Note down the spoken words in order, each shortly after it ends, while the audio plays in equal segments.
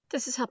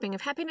This is Helping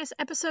of Happiness,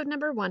 episode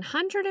number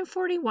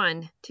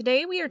 141.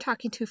 Today we are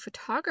talking to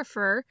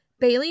photographer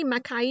Bailey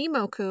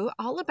Makaimoku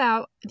all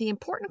about the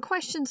important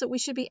questions that we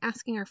should be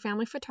asking our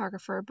family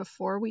photographer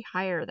before we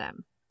hire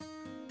them.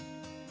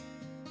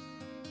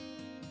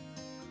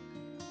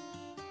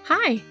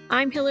 Hi,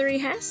 I'm Hillary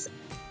Hess,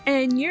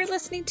 and you're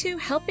listening to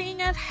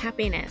Helping of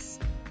Happiness.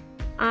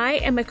 I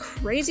am a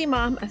crazy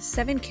mom of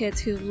 7 kids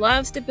who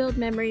loves to build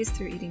memories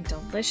through eating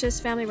delicious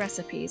family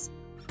recipes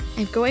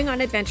and going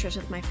on adventures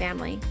with my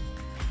family.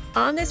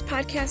 On this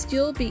podcast,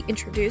 you'll be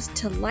introduced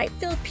to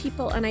light-filled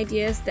people and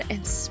ideas that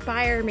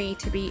inspire me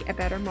to be a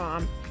better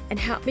mom and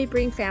help me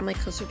bring family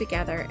closer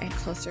together and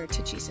closer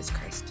to Jesus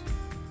Christ.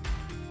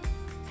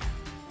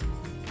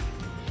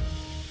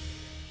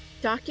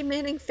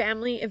 Documenting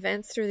family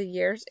events through the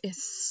years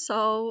is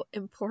so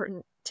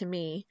important to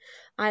me.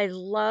 I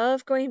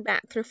love going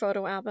back through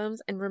photo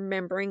albums and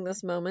remembering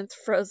those moments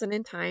frozen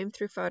in time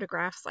through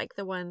photographs like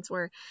the ones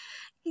where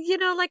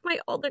like my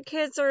older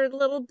kids are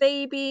little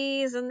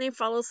babies and they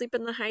fall asleep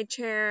in the high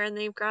chair and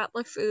they've got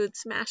the food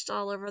smashed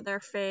all over their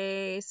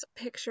face.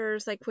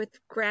 Pictures like with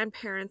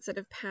grandparents that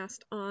have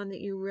passed on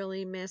that you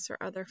really miss or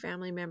other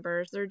family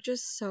members. They're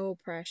just so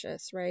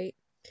precious, right?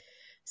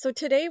 So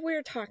today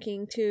we're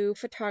talking to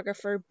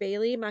photographer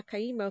Bailey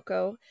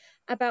Makaimoku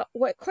about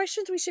what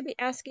questions we should be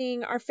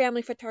asking our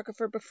family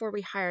photographer before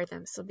we hire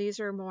them. So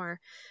these are more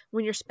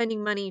when you're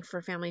spending money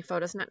for family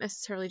photos, not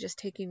necessarily just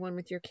taking one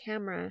with your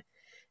camera.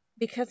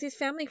 Because these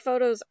family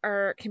photos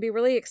can be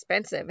really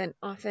expensive and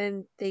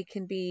often they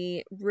can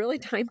be really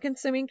time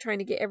consuming trying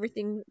to get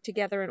everything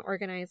together and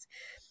organized.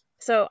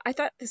 So I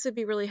thought this would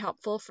be really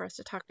helpful for us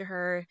to talk to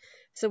her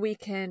so we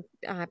can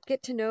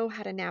get to know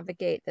how to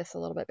navigate this a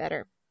little bit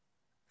better.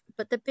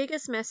 But the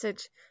biggest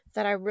message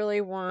that I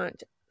really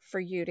want for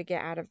you to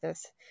get out of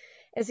this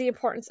is the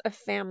importance of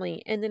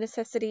family and the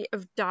necessity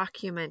of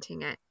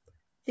documenting it.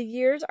 The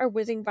years are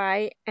whizzing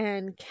by,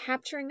 and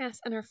capturing us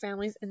and our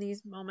families in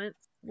these moments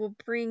will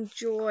bring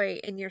joy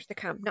in years to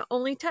come, not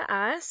only to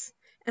us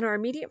and our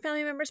immediate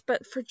family members,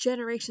 but for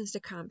generations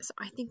to come. So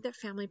I think that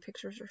family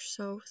pictures are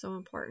so, so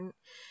important.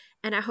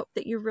 And I hope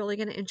that you're really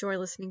going to enjoy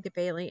listening to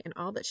Bailey and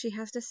all that she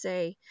has to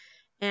say.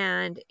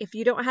 And if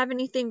you don't have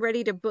anything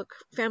ready to book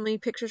family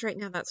pictures right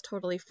now, that's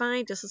totally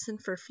fine. Just listen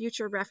for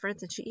future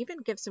reference. And she even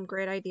gives some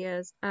great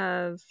ideas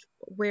of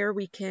where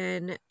we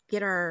can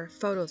get our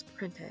photos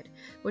printed,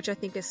 which I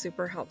think is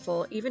super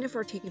helpful, even if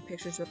we're taking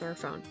pictures with our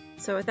phone.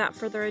 So without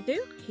further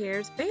ado,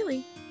 here's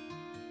Bailey.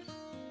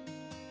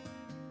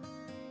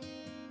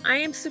 I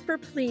am super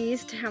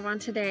pleased to have on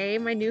today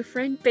my new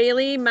friend,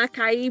 Bailey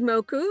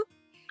Makaimoku.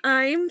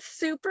 I'm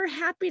super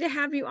happy to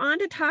have you on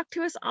to talk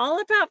to us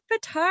all about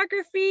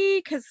photography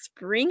because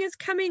spring is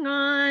coming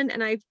on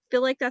and I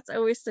feel like that's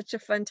always such a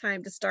fun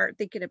time to start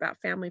thinking about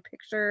family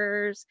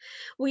pictures.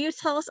 Will you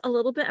tell us a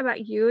little bit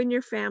about you and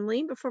your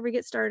family before we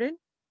get started?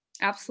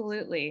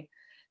 Absolutely.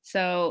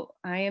 So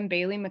I am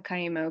Bailey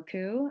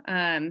Makaimoku.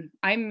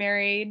 I'm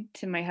married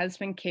to my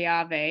husband,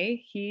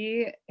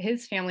 Keave.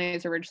 His family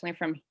is originally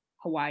from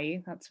Hawaii.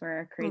 That's where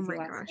our Oh crazy my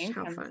last gosh, name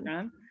how comes fun.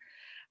 from.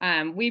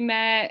 We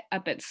met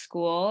up at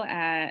school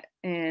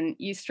in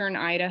Eastern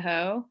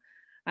Idaho,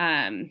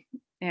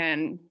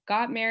 and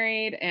got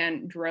married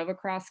and drove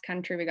across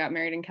country. We got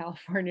married in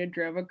California,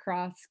 drove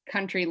across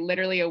country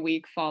literally a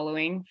week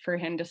following for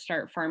him to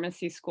start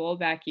pharmacy school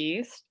back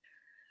east.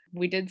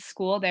 We did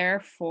school there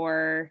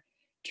for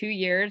 2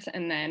 years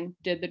and then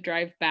did the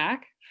drive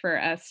back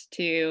for us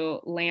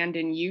to land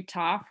in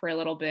Utah for a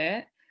little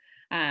bit.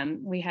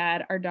 We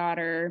had our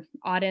daughter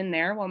Auden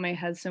there while my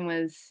husband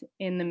was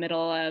in the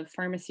middle of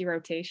pharmacy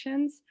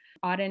rotations.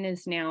 Auden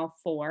is now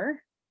 4.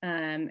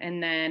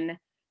 And then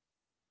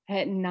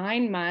at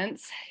 9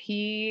 months,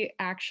 he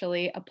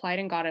actually applied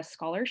and got a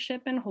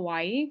scholarship in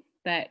Hawaii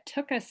that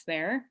took us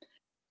there.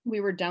 We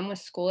were done with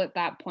school at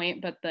that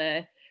point, but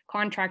the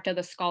contract of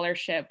the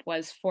scholarship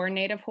was for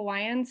Native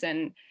Hawaiians,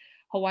 and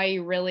Hawaii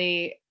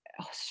really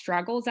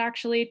struggles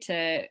actually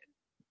to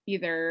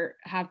either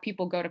have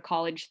people go to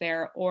college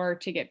there or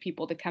to get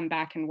people to come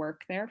back and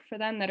work there for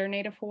them that are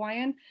Native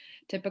Hawaiian.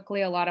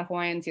 Typically, a lot of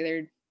Hawaiians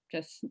either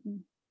just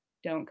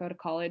don't go to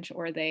college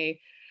or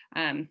they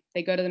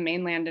go to the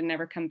mainland and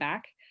never come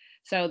back.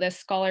 So this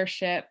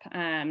scholarship,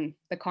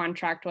 the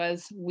contract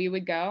was we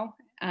would go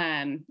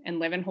and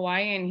live in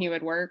Hawaii, and he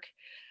would work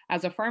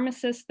as a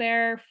pharmacist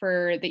there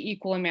for the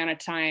equal amount of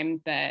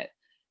time that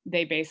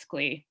they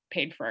basically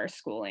paid for our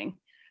schooling.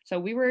 So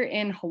we were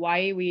in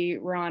Hawaii. We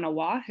were on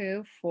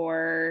Oahu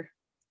for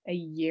a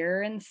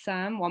year and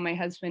some while my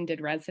husband did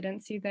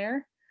residency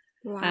there.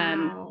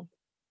 Wow.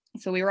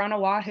 So we were on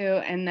Oahu,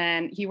 and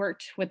then he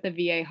worked with the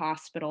VA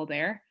hospital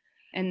there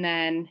and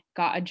then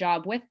got a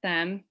job with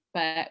them,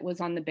 but was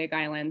on the Big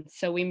Island.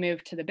 So we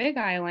moved to the Big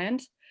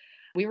Island.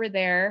 We were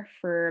there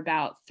for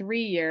about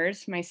 3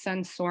 years. My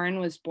son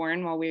Soren was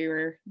born while we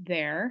were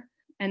there.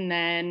 And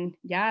then,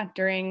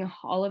 during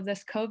all of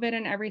this COVID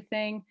and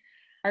everything,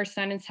 our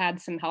son has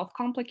had some health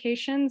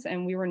complications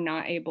and we were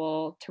not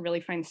able to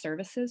really find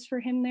services for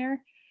him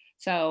there.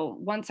 So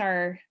once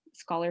our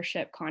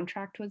scholarship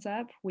contract was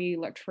up, we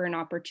looked for an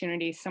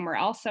opportunity somewhere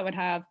else that would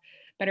have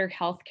better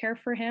health care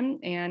for him,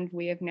 and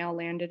we have now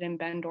landed in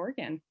Bend,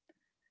 Oregon.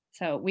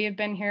 So we have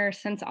been here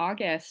since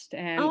August,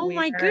 and Oh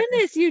my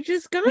goodness, you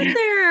just got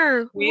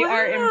there. we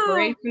are Wow.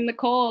 embracing the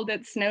cold.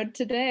 It snowed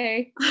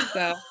today,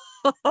 so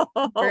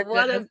we're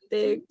What a just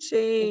big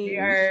we change.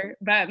 are,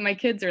 but my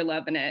kids are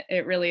loving it.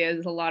 It really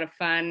is a lot of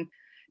fun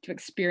to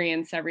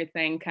experience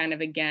everything kind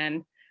of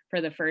again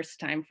for the first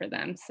time for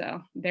them.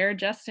 So they're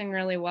adjusting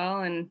really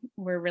well, and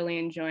we're really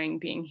enjoying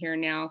being here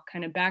now,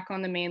 kind of back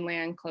on the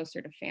mainland,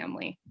 closer to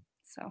family.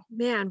 So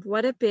Man,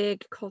 what a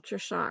big culture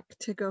shock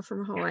to go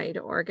from yeah, Hawaii to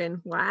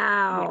Oregon.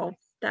 yes, Wow.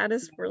 That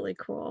is yeah. really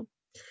cool.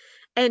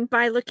 And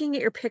by looking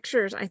at your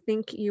pictures, I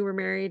think you were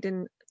married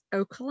in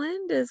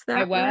Oakland, is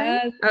I that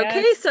right? was,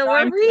 yes. Okay, so So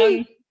were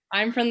we.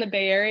 I'm from the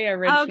Bay Area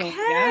originally.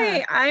 Yeah.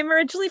 Okay, I'm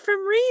originally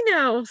from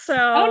Reno,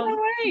 Oh, so no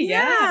way.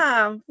 Yeah.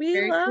 yeah, we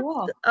Very loved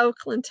the cool.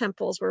 Oakland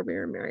temples where we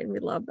were married. We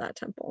love that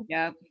temple.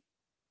 Yep.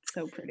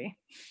 So pretty.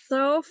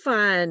 So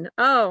fun.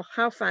 Oh,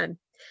 how fun.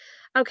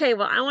 Okay,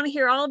 well, I want to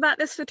hear all about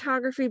this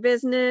photography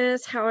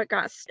business, how it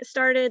got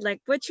started.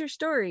 Like, what's your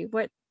story?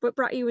 What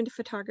brought you into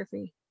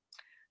photography?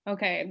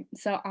 Okay,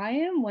 so I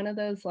am one of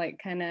those like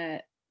kind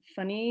of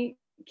funny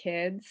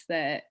kids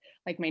that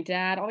like my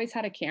dad always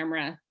had a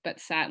camera but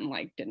sat and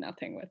like did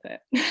nothing with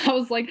it. I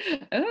was like,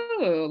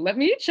 "Oh, let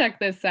me check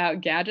this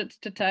out. Gadgets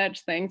to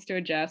touch, things to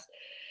adjust."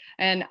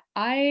 And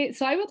I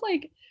would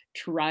like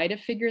try to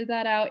figure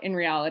that out. In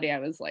reality, I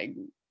was like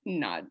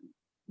not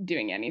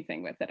doing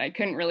anything with it. I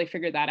couldn't really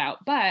figure that out.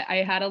 But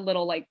I had a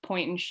little like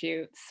point and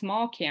shoot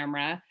small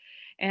camera,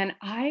 and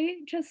I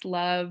just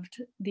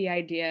loved the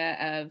idea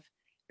of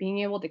being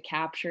able to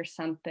capture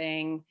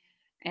something.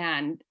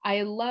 And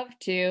I love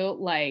to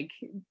like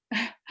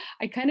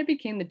I kind of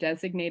became the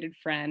designated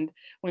friend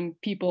when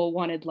people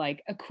wanted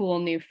like a cool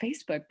new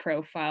Facebook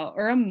profile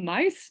or a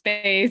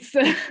MySpace,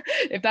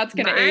 if that's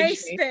going to age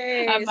me,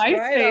 a MySpace,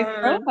 right MySpace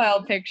on.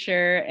 profile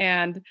picture.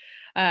 And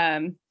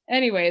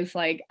anyways,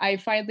 like I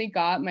finally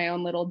got my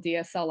own little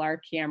DSLR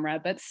camera,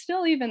 but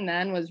still even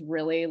then was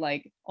really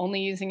like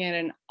only using it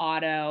in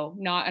auto,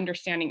 not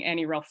understanding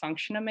any real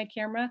function of my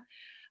camera.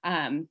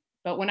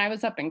 But when I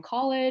was up in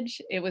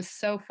college, it was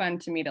so fun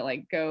to me to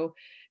like go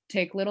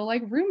take little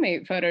like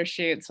roommate photo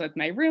shoots with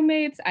my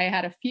roommates. I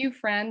had a few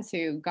friends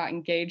who got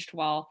engaged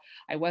while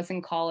I was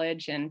in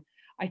college, and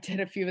I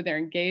did a few of their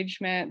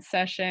engagement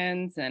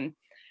sessions. And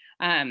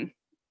um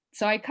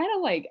so I kind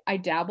of like I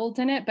dabbled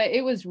in it, but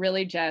it was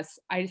really just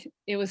I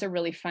it was a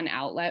really fun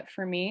outlet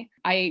for me.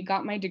 I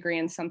got my degree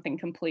in something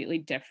completely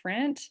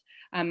different.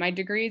 My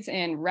degree's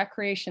in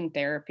recreation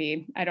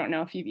therapy. I don't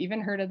know if you've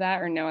even heard of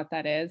that or know what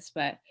that is,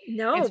 but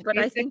No, it's but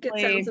I think it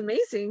sounds basically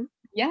amazing.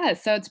 yeah,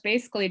 so it's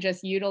basically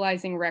just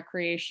utilizing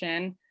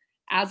recreation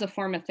as a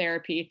form of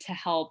therapy to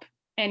help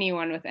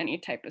anyone with any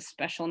type of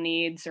special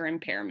needs or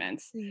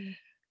impairments. Mm.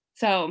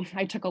 So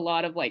I took a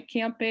lot of like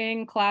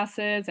camping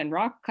classes and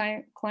rock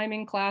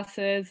climbing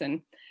classes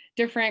and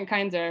different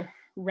kinds of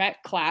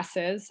rec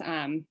classes.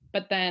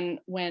 But then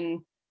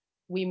when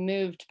we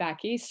moved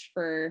back east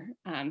for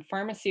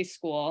pharmacy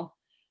school,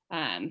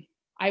 um,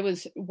 I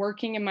was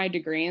working in my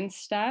degree and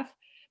stuff,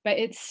 but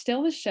it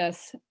still was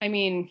just, I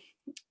mean,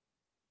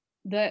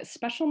 the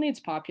special needs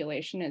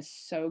population is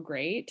so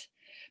great,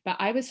 but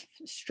I was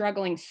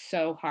struggling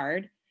so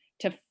hard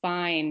to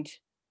find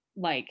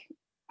like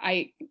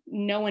I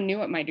no one knew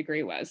what my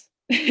degree was.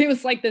 It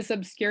was like this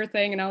obscure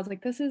thing, and I was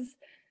like, this is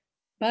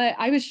but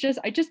I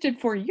just did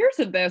 4 years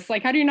of this.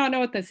 Like, how do you not know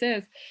what this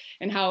is?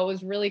 And how it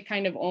was really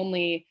kind of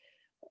only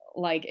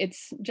like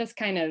it's just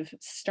kind of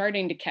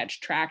starting to catch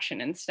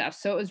traction and stuff.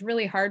 So it was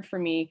really hard for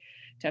me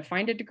to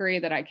find a degree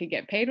that I could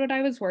get paid what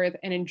I was worth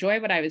and enjoy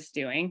what I was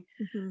doing,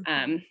 Mhm.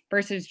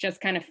 versus just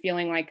kind of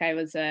feeling like I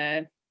was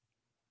a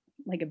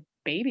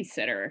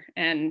babysitter.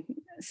 And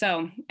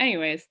so,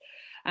 anyways,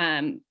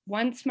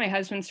 once my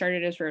husband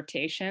started his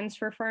rotations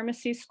for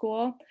pharmacy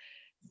school,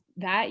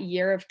 that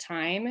year of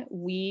time,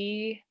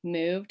 we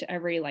moved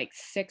every like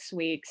 6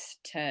 weeks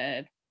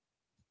to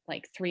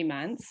like 3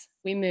 months.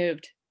 We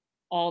moved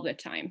all the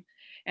time.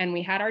 And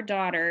we had our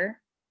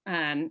daughter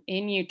in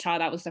Utah.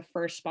 That was the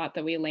first spot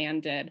that we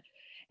landed.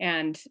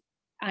 And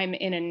I'm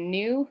in a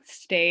new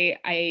state.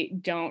 I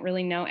don't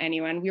really know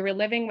anyone. We were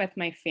living with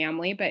my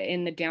family, but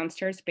in the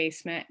downstairs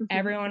basement, Mhm.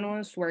 everyone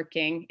was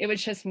working. It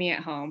was just me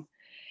at home.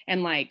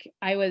 And like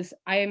I wouldn't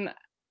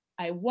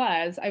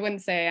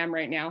say I am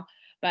right now,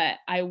 but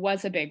I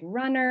was a big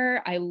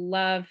runner. I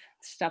love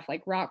stuff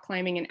like rock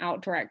climbing and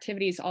outdoor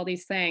activities, all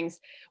these things,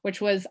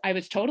 which was, I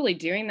was totally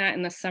doing that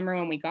in the summer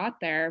when we got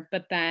there.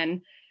 But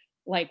then,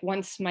 like,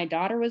 once my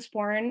daughter was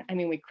born, I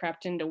mean, we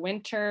crept into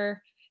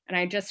winter and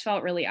I just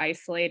felt really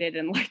isolated.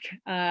 And like,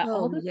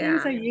 all Oh, the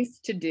things yeah. I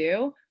used to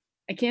do,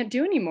 I can't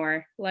do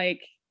anymore.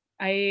 Like,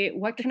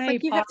 what can It's I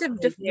like you have to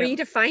possibly do?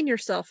 redefine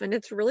yourself, and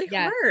it's really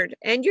Yes, hard.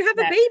 And you have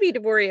a yes, baby to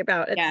worry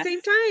about at the yes.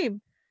 same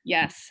time.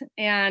 Yes,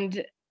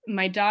 and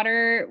my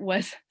daughter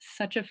was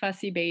such a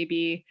fussy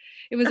baby.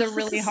 It was a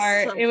really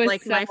hard So, it was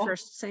like so my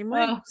first, same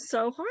way. oh,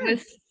 So it hard.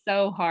 was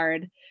so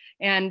hard,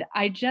 And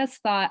I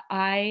just thought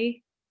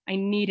I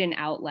need an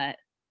outlet.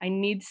 I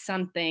need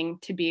something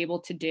to be able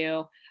to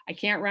do. I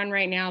can't run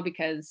right now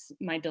because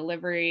my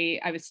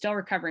delivery, I was still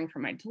recovering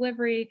from my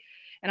delivery.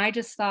 And I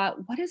just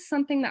thought, what is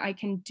something that I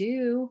can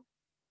do?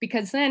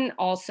 Because then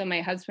also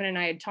my husband and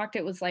I had talked,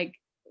 it was like,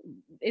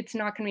 it's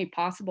not going to be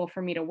possible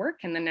for me to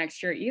work in the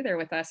next year either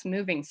with us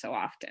moving so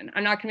often.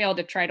 I'm not going to be able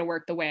to try to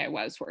work the way I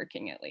was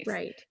working at least.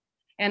 Right.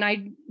 And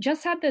I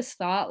just had this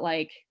thought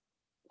like,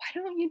 why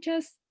don't you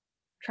just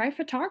try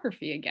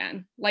photography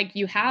again? Like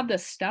you have the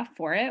stuff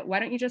for it. Why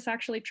don't you just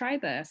actually try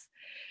this?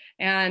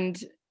 And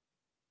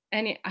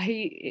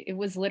it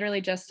was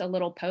literally just a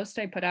little post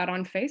I put out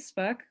on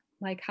Facebook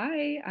like,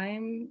 "Hi,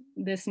 I'm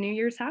this New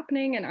Year's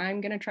happening and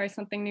I'm going to try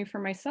something new for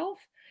myself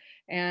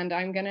and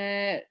I'm going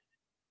to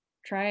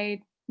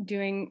try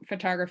doing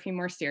photography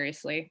more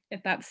seriously.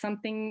 If that's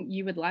something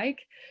you would like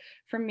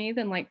from me,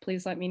 then like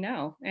please let me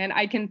know." And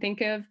I can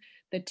think of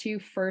the two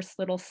first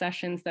little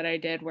sessions that I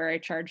did where I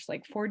charged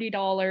like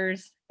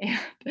 $40 and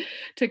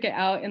took it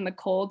out in the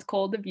cold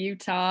of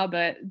Utah,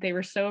 but they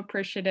were so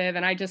appreciative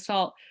and I just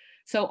felt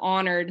so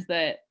honored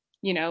that,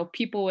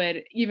 people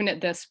would even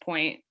at this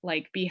point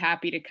like be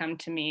happy to come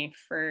to me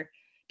for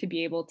to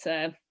be able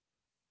to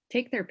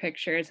take their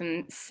pictures.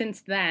 And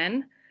since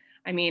then,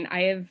 I mean,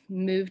 I have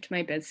moved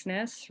my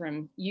business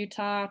from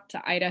Utah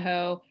to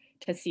Idaho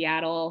to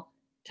Seattle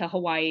to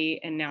Hawaii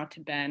and now to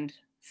Bend.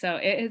 So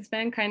it has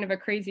been kind of a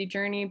crazy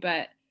journey,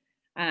 but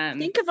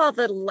Think of all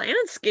the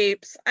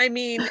landscapes. I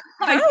mean,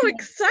 I how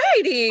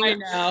exciting. I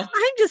know.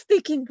 I'm just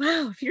thinking,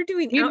 wow, if you're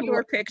doing We've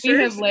outdoor we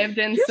have pictures, lived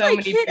in you've so like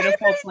many hit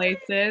beautiful everything.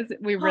 places.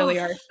 We Oh, really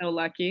are so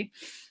lucky.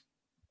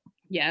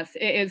 Yes,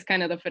 it is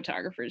kind of the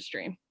photographer's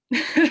dream.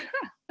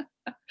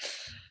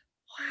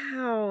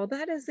 wow,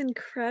 that is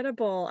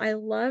incredible. I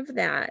love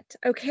that.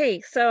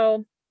 Okay,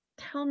 so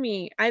tell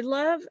me,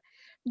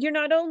 you're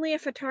not only a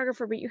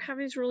photographer, but you have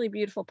these really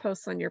beautiful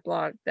posts on your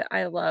blog that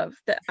I love.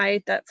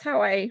 That's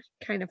how I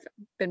kind of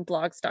been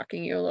blog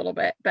stalking you a little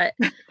bit, but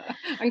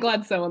I'm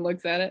glad someone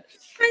looks at it.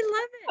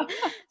 I love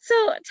it.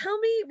 So tell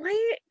me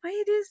why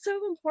it is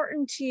so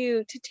important to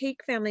you to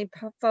take family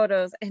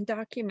photos and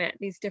document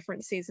these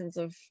different seasons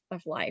of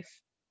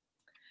life.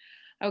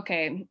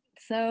 Okay,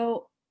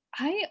 so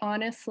I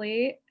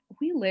honestly,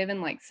 we live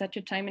in like such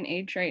a time and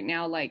age right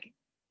now. Like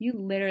you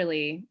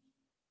literally,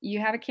 you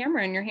have a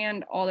camera in your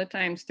hand all the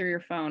times through your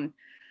phone.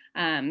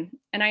 And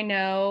I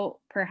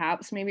know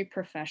perhaps maybe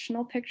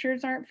professional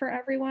pictures aren't for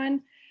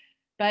everyone,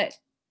 but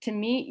to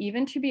me,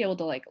 even to be able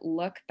to like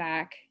look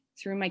back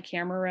through my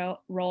camera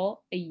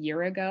roll a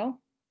year ago,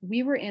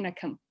 we were in a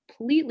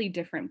completely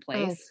different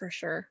Oh, place. for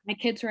sure. My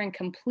kids were in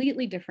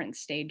completely different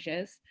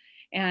stages.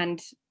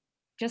 And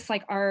just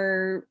like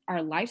our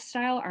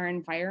lifestyle, our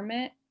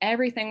environment,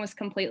 everything was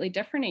completely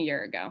different a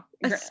year ago.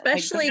 Like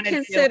Especially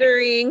granted, too, like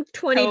considering COVID.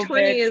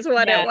 2020 is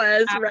what it Yes,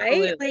 was,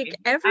 right? Like absolutely,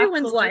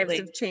 everyone's lives absolutely,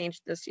 have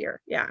changed this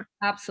year. Yeah.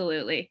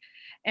 absolutely.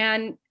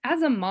 And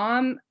as a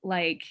mom,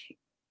 like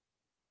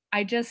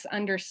I just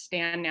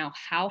understand now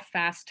how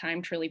fast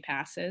time truly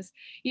passes,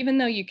 even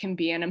though you can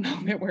be in a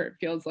moment where it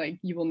feels like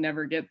you will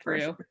never get For through.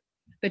 sure.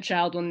 The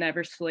child will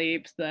never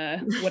sleep, the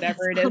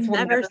whatever it I'll is will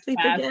never never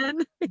sleep pass. again.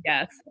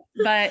 Yes.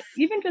 But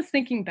even just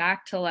thinking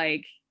back to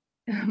like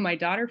my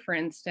daughter, for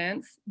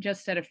instance,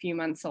 just at a few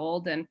months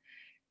old, and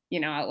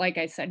like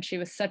I said, she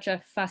was such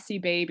a fussy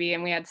baby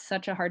and we had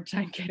such a hard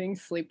time getting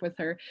sleep with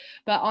her.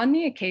 But on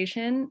the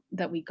occasion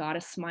that we got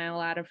a smile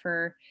out of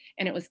her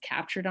and it was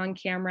captured on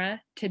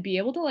camera, to be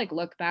able to like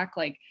look back,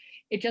 like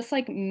it just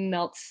like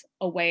melts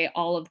away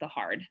all of the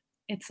hard.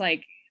 It's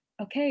like,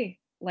 okay,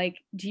 like,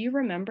 do you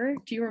remember?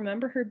 Do you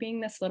remember her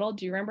being this little?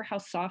 Do you remember how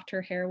soft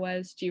her hair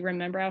was? Do you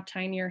remember how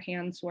tiny her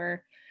hands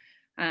were?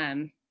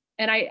 Um,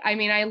 and I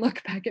mean, I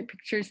look back at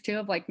pictures too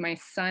of like my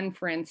son,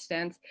 for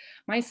instance.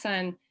 My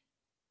son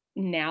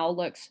now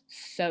looks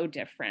so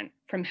different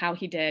from how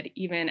he did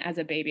even as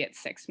a baby at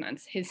 6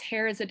 months. His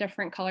hair is a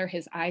different color,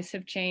 his eyes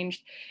have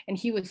changed, and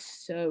he was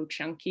so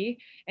chunky.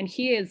 And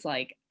he is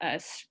like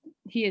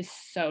he is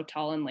so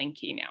tall and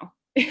lanky now.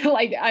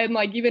 Like I'm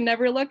like, you would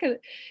never look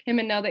at him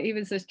and know that he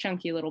was this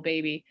chunky little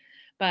baby.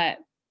 But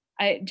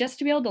I just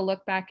to be able to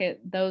look back at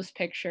those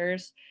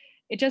pictures,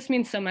 it just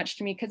means so much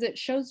to me because it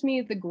shows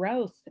me the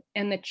growth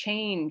and the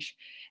change,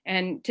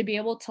 and to be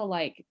able to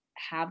like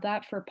have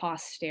that for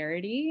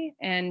posterity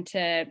and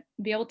to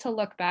be able to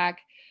look back.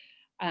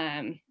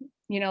 um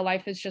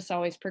Life is just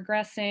always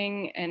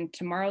progressing and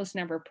tomorrow's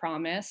never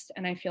promised,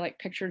 and I feel like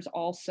pictures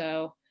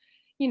also,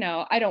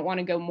 I don't want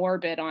to go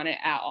morbid on it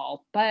at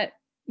all, but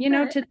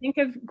But to think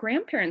of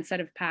grandparents that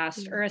have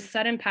passed or a mhm.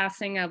 sudden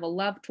passing of a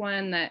loved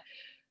one that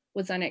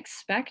was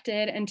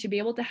unexpected, and to be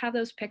able to have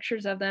those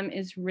pictures of them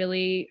is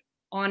really,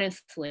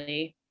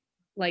 honestly,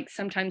 like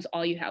sometimes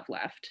all you have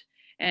left.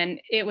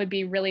 And it would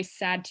be really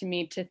sad to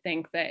me to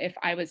think that if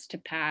I was to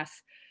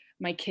pass,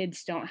 my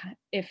kids don't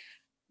if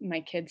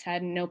my kids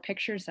had no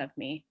pictures of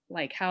me,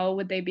 like how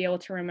would they be able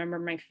to remember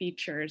my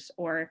features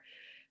or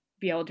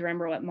be able to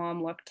remember what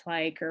mom looked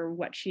like or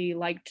what she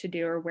liked to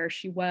do or where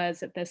she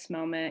was at this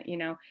moment?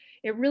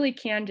 It really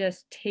can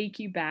just take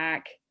you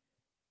back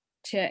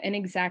to an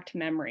exact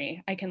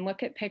memory. I can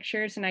look at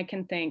pictures and I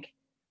can think,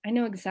 I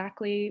know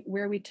exactly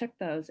where we took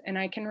those. And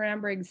I can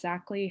remember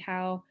exactly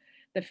how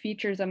the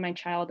features of my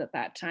child at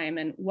that time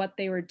and what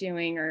they were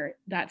doing or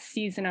that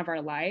season of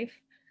our life.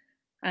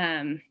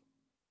 Um,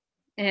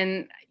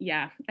 and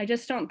yeah, I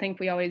just don't think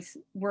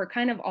we're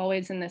kind of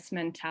always in this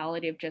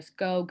mentality of just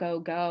go, go,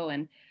 go.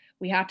 And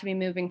we have to be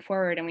moving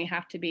forward and we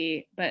have to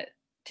be, but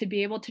to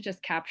be able to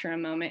just capture a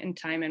moment in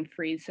time and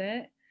freeze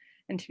it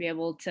and to be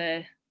able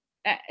to,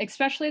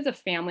 especially as a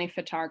family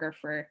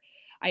photographer,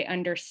 I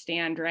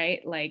understand,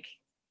 right? Like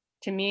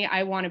to me,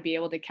 I want to be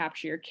able to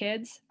capture your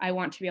kids. I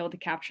want to be able to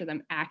capture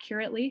them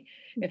accurately.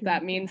 If Mhm.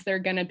 that means they're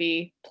going to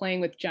be playing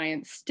with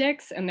giant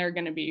sticks and they're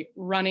going to be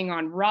running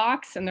on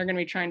rocks and they're going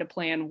to be trying to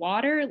play in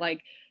water,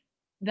 like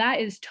that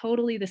is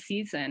totally the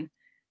season.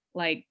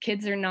 Like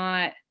kids are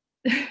not,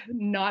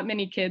 not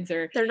many kids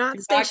are, They're not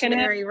you're not gonna,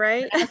 stationary,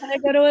 right? you're not gonna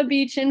go to a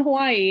beach in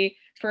Hawaii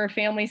for a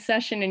family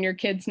session and your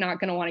kid's not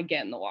gonna want to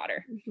get in the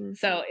water. Mhm.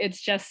 So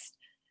it's just,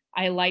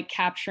 I like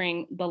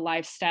capturing the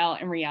lifestyle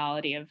and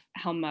reality of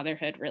how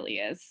motherhood really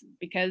is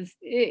because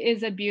it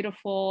is a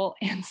beautiful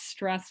and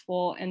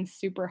stressful and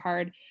super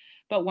hard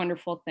but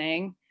wonderful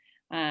thing.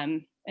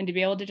 And to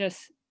be able to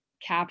just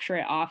capture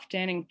it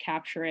often and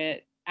capture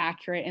it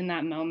accurate in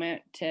that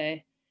moment to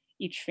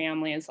each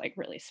family is like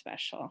really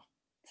special.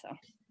 So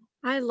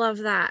I love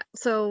that.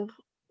 So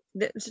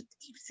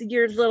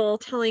your little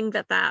telling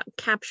that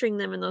capturing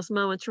them in those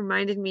moments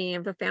reminded me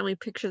of a family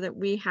picture that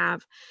we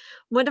have.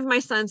 One of my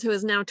sons, who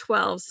is now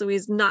 12, so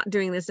he's not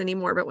doing this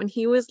anymore, but when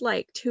he was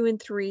like 2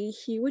 and 3,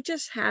 he would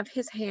just have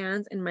his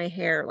hands in my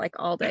hair like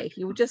all day.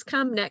 He would just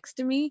come next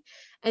to me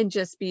and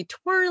just be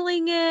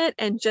twirling it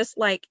and just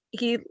like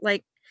he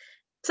like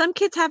some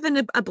kids have a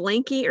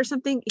blankie or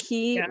something.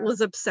 He yeah.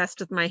 was obsessed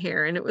with my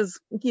hair, and it was,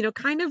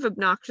 kind of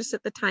obnoxious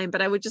at the time,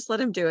 but I would just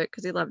let him do it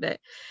because he loved it.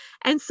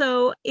 And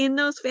so in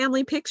those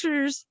family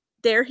pictures,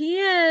 there he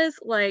is,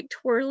 like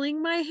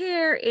twirling my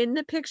hair in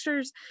the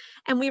pictures.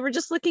 And we were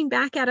just looking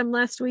back at him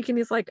last week, and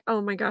he's like,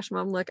 "Oh my gosh,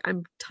 mom, look,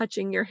 I'm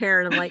touching your hair."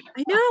 And I'm like,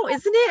 "I know,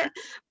 isn't it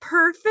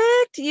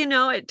perfect?"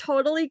 It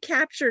totally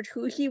captured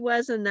who he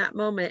was in that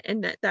moment,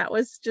 and that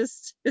was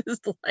just his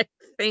like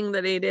thing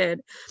that he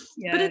did.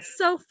 But Yes. it's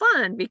so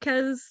fun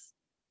because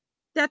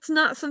that's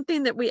not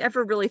something that we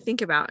ever really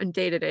think about in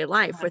day-to-day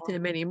life with No.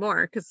 him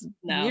anymore. Because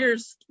No.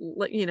 years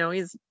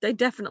he's they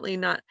definitely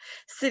not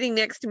sitting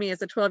next to me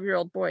as a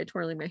 12-year-old boy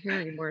twirling my hair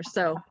anymore.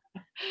 So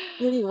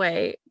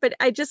anyway, but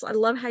I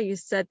love how you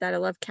said that. I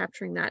love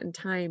capturing that in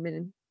time,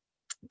 and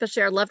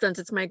especially our loved ones.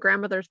 It's my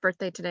grandmother's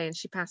birthday today, and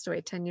she passed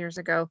away 10 years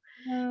ago.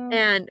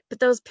 No. But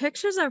those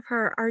pictures of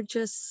her are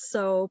just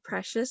so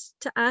precious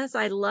to us.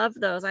 I love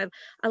those. I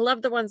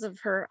love the ones of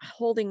her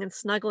holding and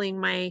snuggling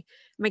my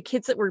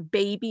kids that were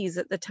babies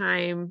at the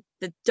time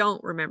that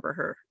don't remember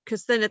her.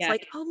 Because then it's Yeah.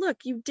 like, oh look,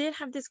 you did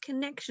have this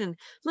connection.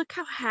 Look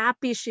how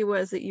happy she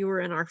was that you were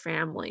in our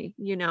family.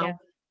 Yeah.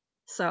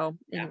 So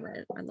Yeah.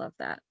 anyway, I love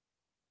that.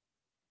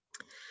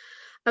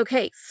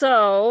 Okay,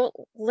 so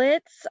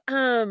let's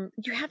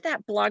you have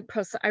that blog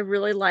post that I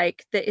really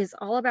like that is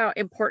all about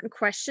important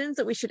questions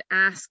that we should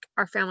ask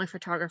our family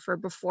photographer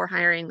before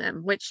hiring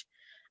them, which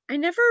I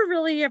never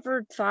really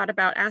ever thought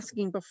about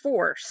asking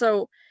before.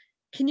 So,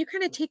 can you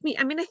kind of take me?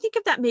 I mean, I think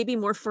of that maybe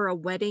more for a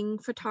wedding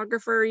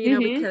photographer, Hmm.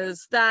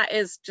 because that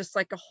is just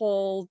like a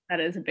whole That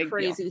is a big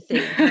deal. crazy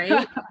thing,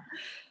 right?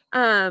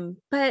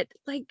 But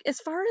like as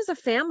far as a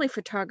family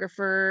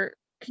photographer,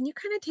 can you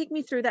kind of take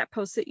me through that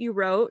post that you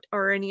wrote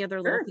or any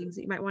other little Sure. things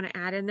that you might want to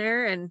add in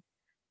there and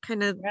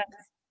kind of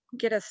Yes.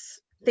 get us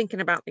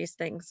thinking about these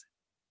things?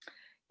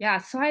 Yeah.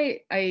 So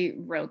I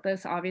wrote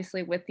this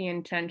obviously with the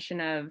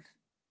intention of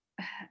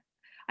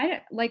I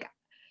don't like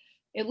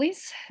at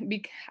least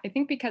I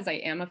think because I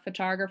am a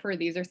photographer,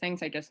 these are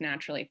things I just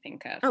naturally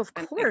think of. Oh, of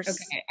I'm like, course.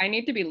 okay, I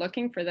need to be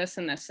looking for this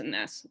and this and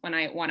this when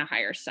I want to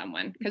hire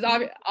someone. Because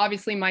Mhm.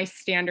 obviously, my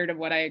standard of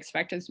what I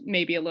expect is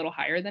maybe a little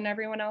higher than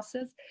everyone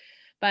else's.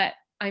 But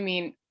I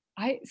mean,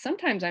 I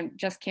sometimes I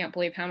just can't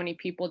believe how many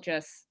people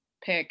just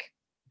pick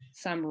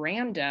some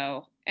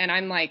rando. And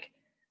I'm like,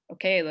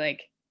 okay,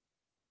 like,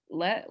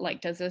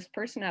 does this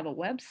person have a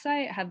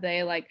website? Have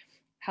they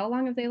how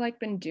long have they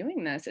been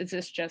doing this? Is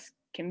this just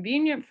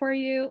convenient for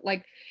you?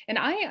 And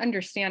I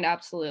understand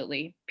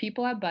absolutely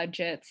people have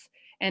budgets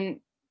and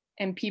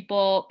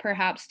people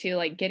perhaps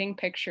too getting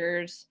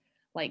pictures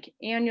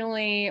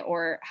annually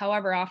or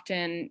however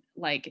often,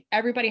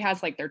 everybody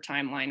has their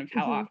timeline of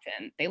how Mhm.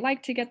 often they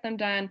like to get them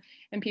done,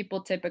 and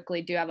people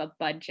typically do have a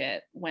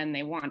budget when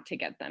they want to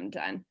get them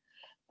done.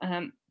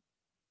 Um,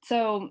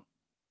 so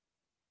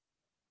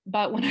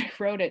but when I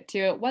wrote it too,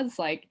 it was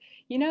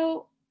you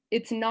know,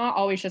 it's not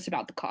always just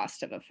about the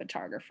cost of a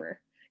photographer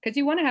because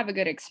you want to have a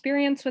good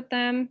experience with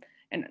them.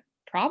 And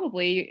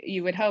probably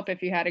you would hope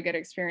if you had a good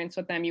experience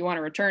with them, you want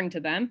to return to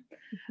them.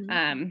 Mhm.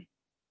 Um,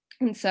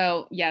 and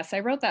so, yes, I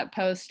wrote that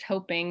post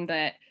hoping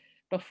that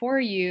before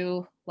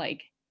you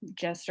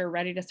just are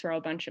ready to throw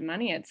a bunch of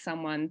money at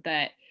someone,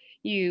 that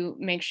you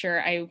make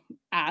sure I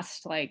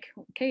asked like,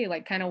 okay,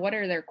 like kind of what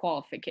are their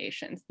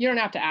qualifications? You don't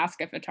have to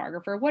ask a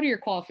photographer, what are your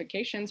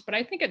qualifications? But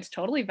I think it's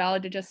totally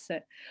valid to just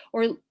sit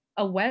or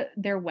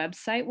their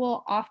website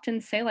will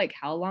often say like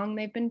how long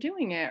they've been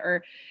doing it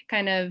or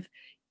kind of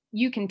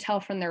you can tell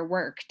from their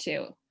work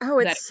too Oh,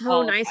 that it it's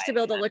so qualifies. nice to be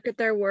able to look at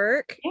their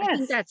work. I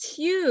think Yes. that's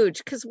huge.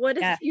 Because what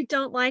if Yeah. you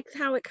don't like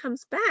how it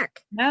comes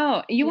back?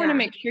 No, you want to Yeah.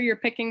 make sure you're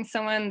picking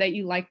someone that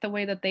you like the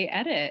way that they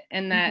edit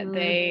and that Mhm.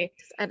 they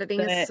 'Cause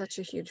editing is that such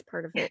a huge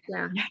part of it.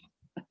 Yeah. yeah.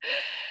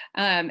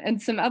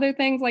 And some other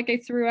things like I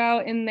threw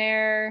out in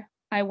there,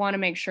 I want to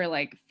make sure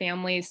like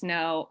families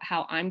know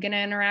how I'm going to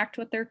interact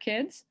with their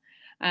kids.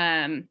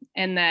 And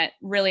that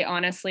really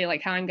honestly,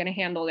 like how I'm going to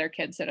handle their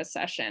kids at a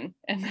session,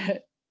 and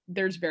that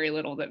there's very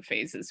little that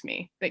phases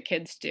me that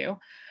kids do.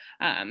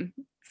 Um,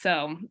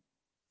 so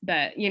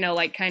that,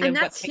 like kind And of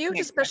what that's they can huge,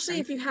 expect especially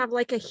from if you have,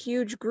 like, a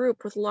huge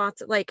group with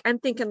lots of like, I'm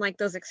thinking, like,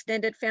 those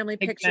extended family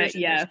pictures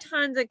and there's yeah,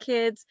 tons of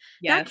kids.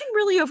 That yes. can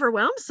really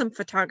overwhelm some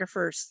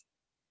photographers.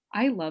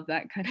 I love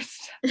that kind of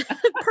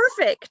stuff.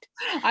 Perfect.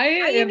 I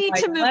Now you am need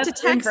like, to move to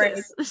let's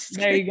embrace. Texas. Just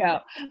There kidding. you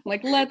go.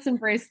 Like, let's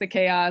embrace the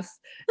chaos.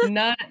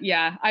 Not,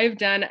 yeah. I've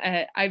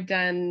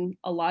done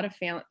a lot of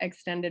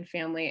extended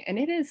family, and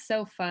it is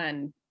so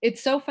fun.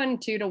 It's so fun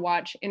too to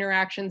watch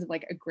interactions of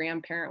like a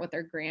grandparent with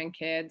their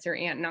grandkids, or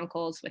aunt and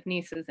uncles with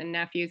nieces and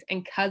nephews,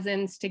 and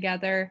cousins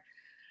together.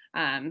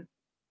 Um,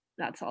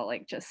 that's all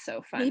like just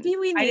so fun. Maybe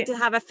we need I to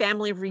have a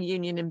family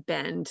reunion in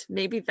Bend.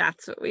 Maybe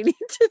that's what we need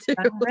to do.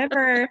 Sun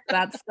River.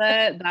 That's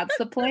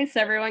the place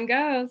everyone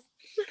goes.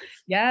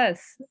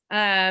 Yes.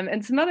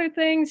 And some other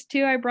things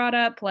too I brought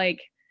up,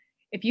 like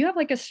if you have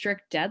like a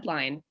strict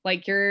deadline,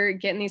 like you're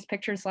getting these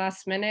pictures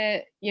last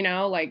minute,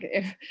 like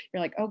if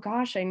you're like, oh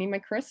gosh, I need my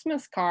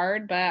Christmas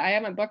card, but I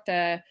haven't booked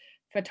a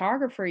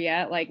photographer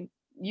yet, like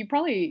you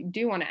probably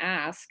do want to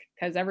ask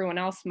because everyone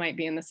else might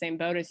be in the same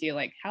boat as you.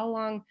 Like, how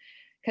long?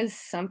 Because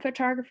some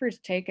photographers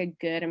take a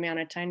good amount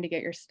of time to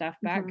get your stuff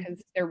back Mhm,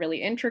 because they're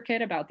really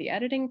intricate about the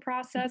editing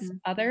process. mhm,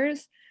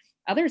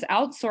 Others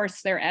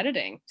outsource their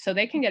editing so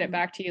they can get it mhm.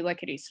 back to you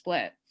lickety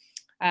split.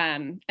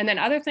 And then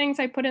other things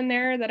I put in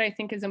there that I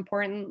think is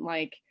important,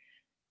 like,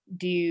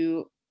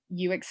 do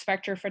you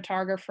expect your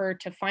photographer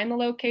to find the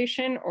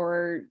location,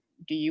 or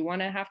do you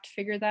want to have to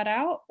figure that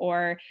out?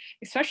 Or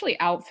especially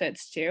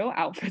outfits too.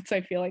 Outfits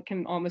I feel like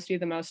can almost be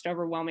the most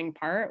overwhelming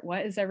part.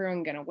 What is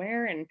everyone going to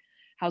wear, and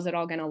how's it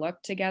all going to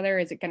look together?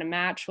 Is it going to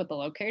match with the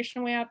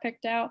location we have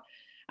picked out?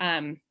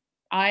 Um,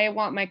 I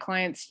want my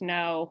clients to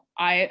know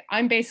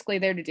I'm basically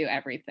there to do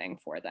everything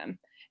for them.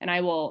 And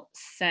I will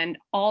send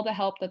all the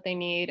help that they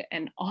need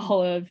and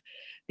all of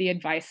the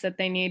advice that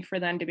they need for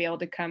them to be able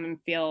to come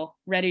and feel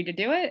ready to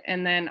do it.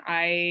 And then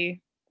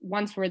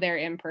once we're there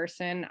in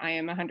person, I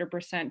am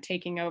 100%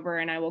 taking over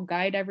and I will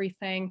guide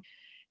everything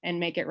and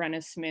make it run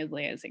as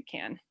smoothly as it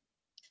can.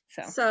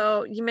 So,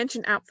 So, you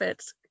mentioned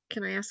outfits.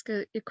 Can I ask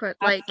a quick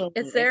like,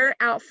 is absolutely. there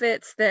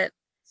outfits that,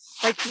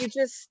 like, you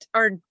just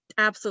are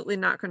absolutely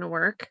not gonna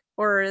work,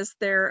 or is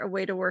there a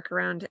way to work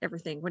around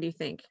everything? What do you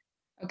think?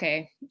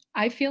 Okay.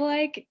 I feel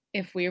like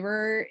if we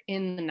were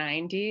in the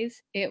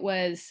 90s, it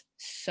was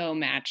so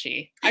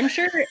matchy. I'm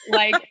sure,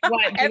 like,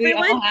 what do we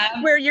Everyone all have?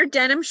 wear your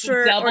denim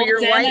shirt or Double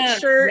your white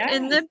denim. shirt Yes.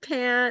 and the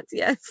pants,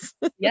 yes.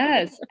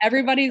 Yes,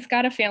 everybody's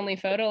got a family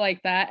photo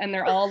like that, and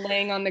they're all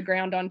laying on the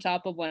ground on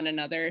top of one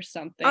another or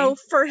Oh, something.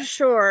 for It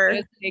sure.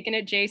 was taken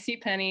at J.C.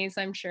 Penney's,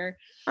 I'm sure.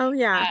 Oh,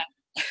 yeah.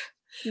 Uh,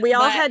 We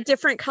all but had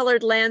different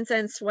colored Lands'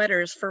 End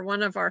sweaters for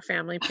one of our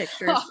family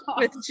pictures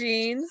with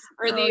jeans.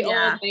 or Oh, the yeah.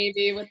 old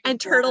navy with the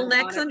And flag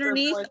on turtlenecks it for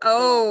underneath. 4th of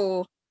July.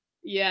 Oh,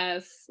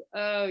 Yes.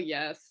 Oh,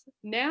 yes.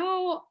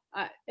 Now,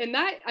 and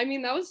that, I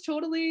mean, that was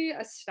totally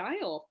a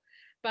style.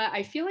 But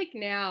I feel like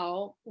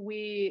now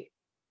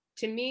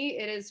to me,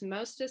 it is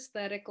most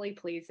aesthetically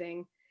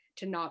pleasing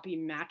to not be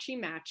matchy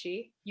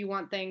matchy. You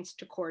want things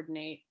to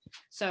coordinate.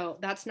 So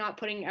that's not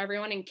putting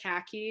everyone in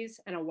khakis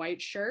and a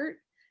white shirt.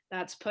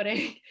 That's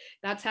putting,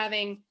 that's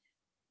having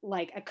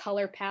like a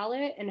color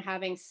palette and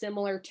having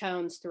similar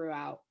tones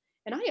throughout.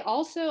 And I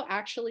also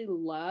actually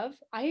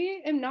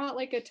I am not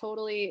like a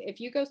totally, if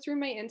you go through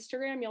my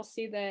Instagram, you'll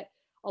see that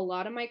a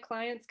lot of my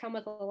clients come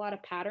with a lot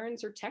of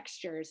patterns or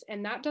textures,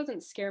 and that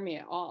doesn't scare me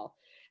at all.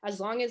 As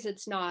long as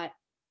it's not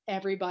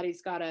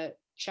everybody's got a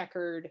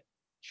checkered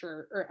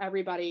shirt or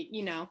everybody,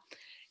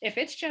 if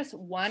it's just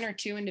one or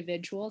two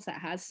individuals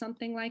that has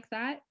something like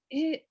that,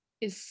 it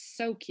is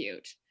so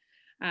cute.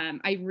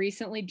 I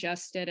recently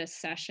just did a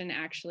session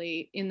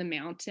actually in the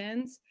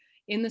mountains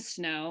in the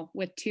snow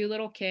with two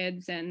little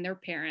kids and their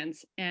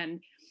parents,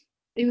 and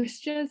it was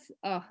just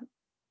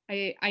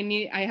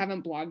I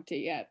haven't blogged it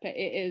yet, but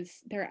it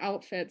is their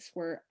outfits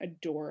were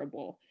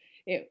adorable.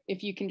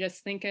 If you can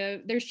just think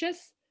of, there's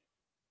just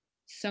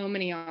so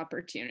many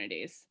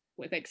opportunities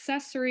with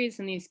accessories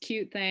and these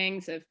cute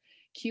things of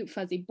cute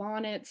fuzzy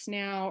bonnets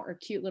now, or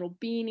cute little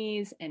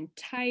beanies and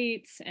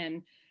tights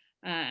and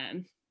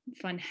um,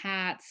 fun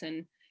hats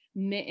and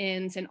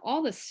mittens and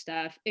all this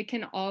stuff. It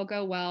can all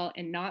go well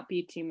and not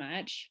be too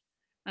much.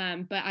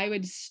 But I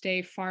would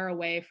stay far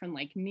away from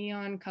like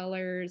neon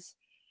colors,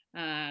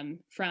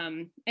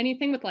 from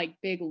anything with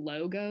like big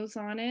logos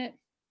on it.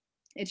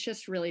 It's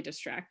just really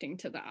distracting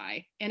to the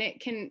eye. And it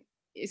can,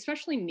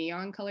 especially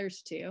neon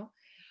colors too.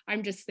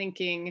 I'm just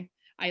thinking,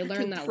 I It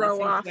can learned that throw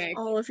lesson off quick.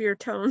 all of your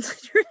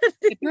tones.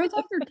 It throws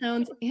off your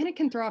tones and it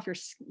can throw off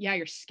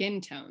your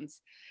skin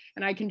tones.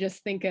 And I can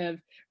just think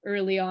of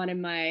early on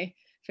in my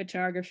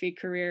photography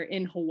career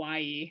in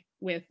Hawaii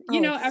with,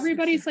 Oh, for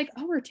sure. everybody's like,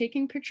 oh, we're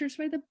taking pictures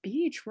by the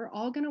beach. We're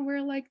all going to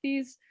wear like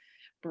these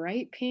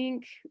bright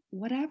pink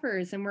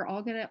whatevers, and we're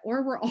all gonna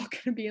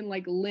be in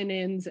like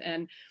linens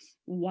and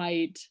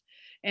white.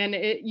 And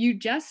you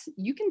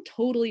can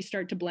totally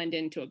start to blend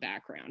into a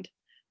background.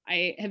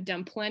 I have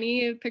done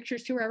plenty of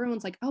pictures too where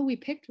everyone's like, oh, we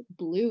picked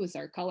blue as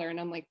our color, and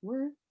I'm like,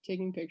 we're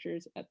taking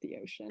pictures at the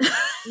ocean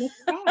in the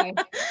sky.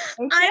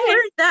 I Okay.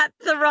 learned that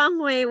the wrong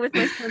way with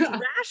my son's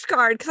rash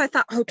guard because I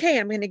thought, okay,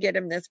 I'm going to get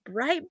him this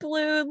bright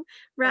blue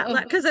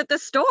because at the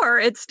store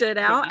it stood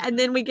out, Yeah. and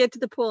then we get to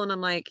the pool and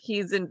I'm like,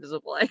 he's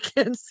invisible. I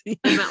can't see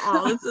him at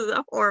all. This is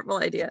a horrible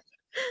idea.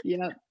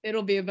 Yep,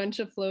 it'll be a bunch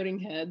of floating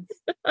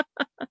heads.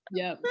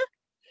 Yep.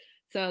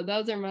 So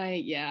those are my,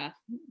 yeah,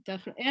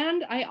 definitely.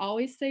 And I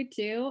always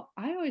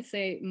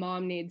say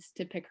mom needs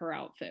to pick her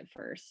outfit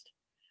first.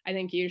 I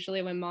think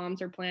usually when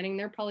moms are planning,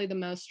 they're probably the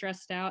most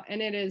stressed out.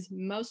 And it is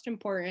most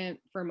important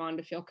for mom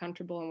to feel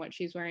comfortable in what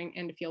she's wearing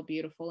and to feel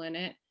beautiful in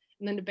it.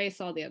 And then to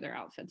base all the other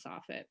outfits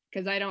off it.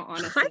 Because I don't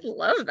I honestly,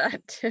 love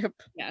that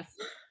tip. yes.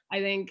 I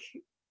think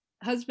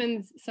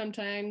husbands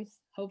sometimes,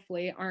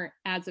 hopefully, aren't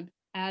as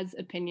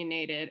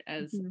opinionated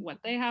as Mhm. what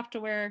they have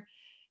to wear,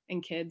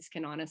 and kids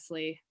can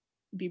honestly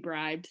be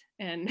bribed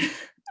and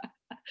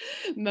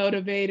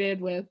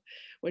motivated with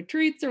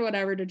treats or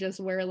whatever to just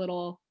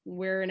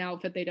wear an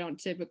outfit they don't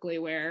typically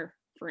wear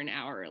for an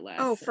hour or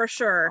Oh, less. for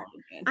sure.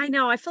 All good. I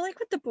know. I feel like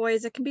with the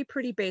boys, it can be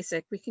pretty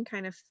basic. We can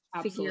kind of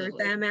figure Absolutely.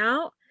 them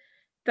out.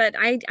 But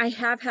I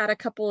have had a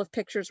couple of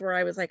pictures where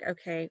I was like,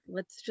 "Okay,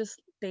 let's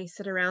just base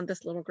it around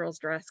this little girl's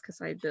dress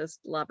because I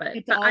just love it."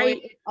 It's But always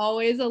it's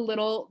always a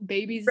little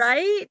baby's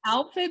right?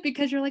 outfit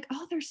because you're like,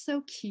 "Oh, they're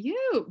so cute."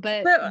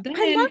 But But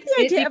I then love the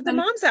it idea of the becomes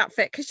mom's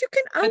outfit because you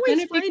can but then always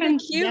it find a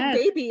becomes cute yes,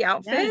 baby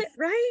yes. outfit,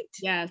 right?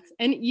 Yes,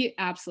 and you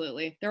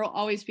absolutely. There will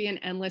always be an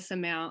endless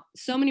amount,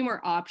 so many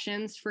more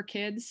options for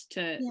kids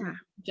to Yeah,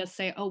 just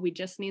say, "Oh, we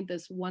just need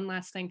this one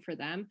last thing for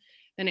them,"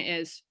 than it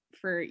is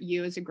for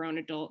you as a grown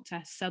adult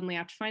to suddenly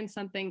have to find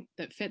something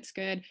that fits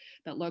good,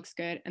 that looks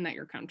good, and that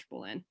you're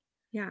comfortable in.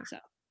 yeah. So,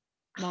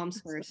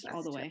 moms That's the first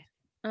all the best tip. way.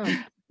 Oh,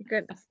 my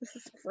goodness, this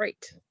is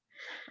great.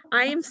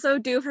 I am so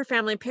due for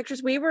family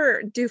pictures. We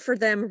were due for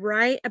them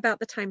right about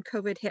the time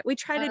COVID hit. We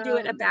try to do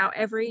it Oh, yeah. about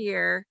every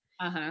year.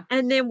 Uh-huh.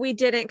 And then we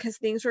didn't because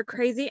things were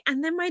crazy,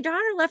 and then my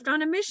daughter left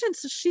on a mission,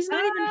 so she's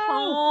not even Oh,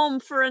 home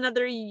for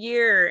another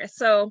year,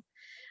 so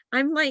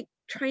I'm, like,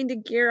 trying to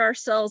gear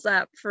ourselves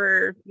up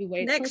for you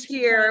wait till next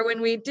she's year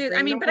when home, we do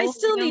I bring mean, the but I whole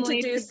still need to family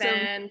do to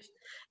some Bend,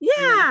 yeah,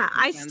 and then it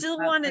I happens.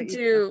 still That's wanna what you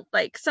do. do,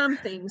 like, some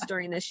things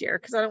during this year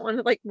because I don't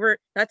wanna, like, we're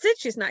that's it,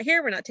 she's not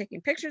here, we're not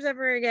taking pictures of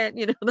her again,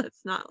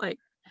 that's not, like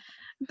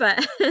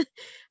but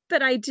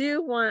but I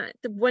do want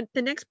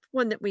the next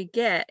one that we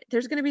get,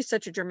 there's gonna be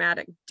such a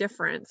dramatic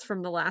difference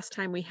from the last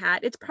time we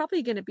had it's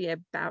probably gonna be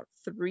about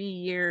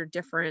 3-year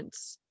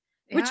difference,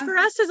 which Yeah, for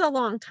us is a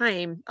long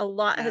time. A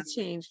lot yeah, has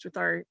changed with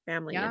our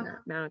family in yeah, that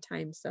amount of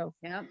time, so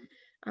yeah.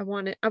 I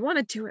wanna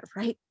do it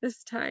right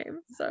this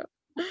time, so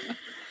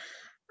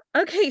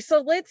okay,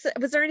 so let's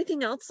was there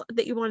anything else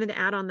that you wanted to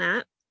add on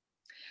that?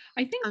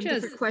 I think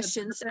Different just the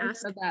questions to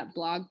purpose ask? of that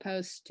blog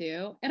post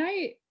too, and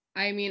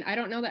I mean, I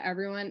don't know that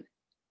everyone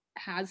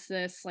has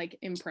this like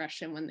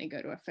impression when they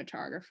go to a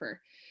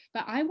photographer,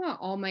 but I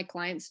want all my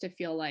clients to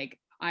feel like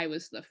I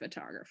was the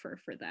photographer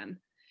for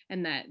them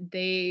and that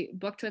they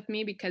booked with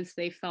me because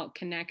they felt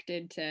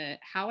connected to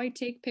how I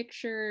take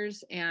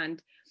pictures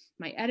and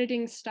my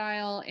editing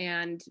style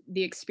and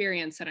the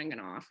experience that I'm going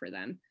to offer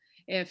them.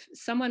 If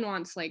someone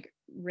wants like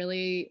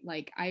really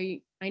like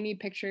I need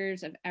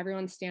pictures of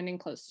everyone standing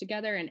close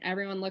together and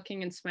everyone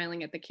looking and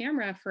smiling at the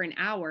camera for an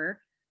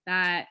hour,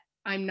 that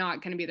I'm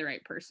not going to be the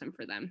right person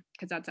for them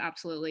because that's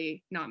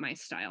absolutely not my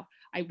style.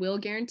 I will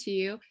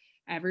guarantee you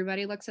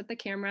everybody looks at the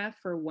camera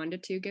for 1 to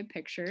 2 good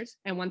pictures,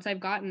 and once I've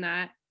gotten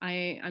that,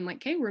 I'm like,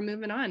 "Okay, we're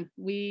moving on.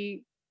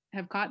 We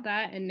have caught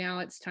that and now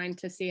it's time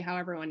to see how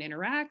everyone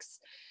interacts,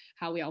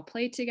 how we all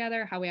play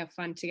together, how we have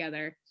fun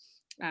together."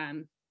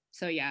 Um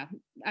so yeah,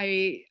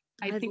 I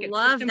I think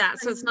it's just love that,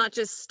 so it's important. not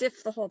just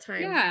stiff the whole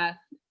time. Yeah,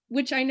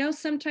 which I know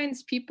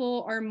sometimes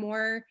people are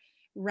more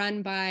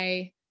run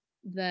by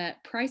the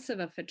price of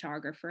a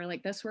photographer,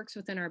 like this works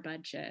within our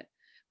budget.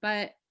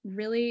 But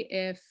really,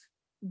 if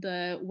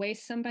the way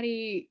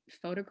somebody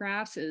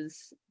photographs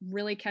is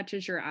really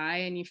catches your eye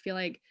and you feel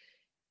like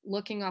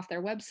looking off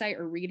their website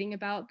or reading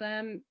about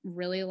them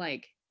really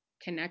like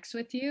connects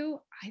with you,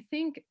 I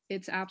think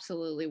it's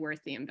absolutely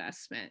worth the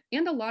investment.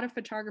 And a lot of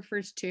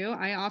photographers too,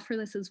 I offer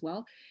this as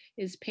well,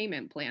 is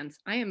payment plans.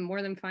 I am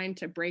more than fine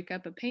to break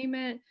up a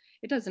payment.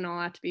 It doesn't all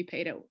have to be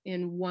paid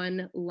in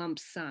one lump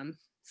sum.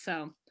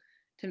 So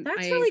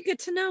That's really good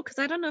to know because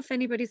I don't know if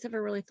anybody's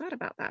ever really thought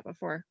about that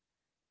before.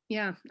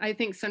 Yeah, I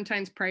think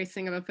sometimes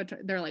pricing of a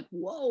they're like,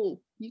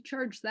 "Whoa, you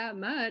charge that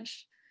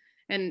much?"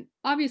 And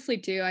obviously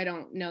too, I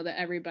don't know that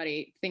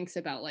everybody thinks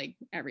about like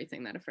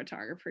everything that a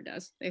photographer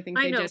does. They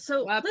think I they know. just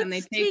go So up and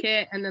they take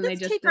it and then they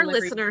let's just take our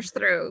deliver you listeners something.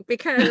 through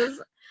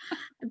because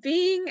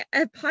being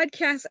a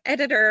podcast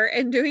editor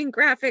and doing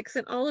graphics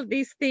and all of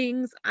these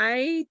things,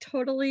 I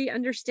totally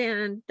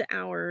understand the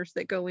hours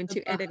that go The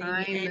into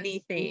editing behind the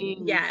anything.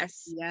 scenes.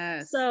 Yes.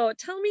 Yes. So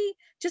tell me,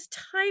 just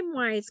time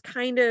wise,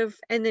 kind of,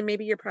 and then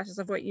maybe your process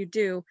of what you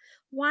do.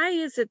 Why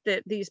is it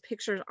that these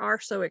pictures are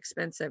so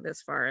expensive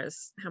as far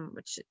as how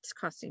much it's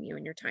costing you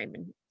and your time?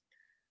 And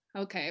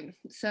Okay.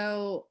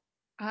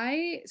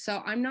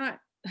 I'm not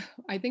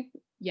I think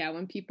yeah,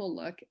 when people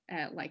look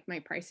at like my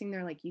pricing,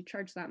 they're like, you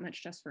charge that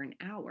much just for an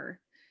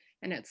hour.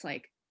 And it's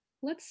like,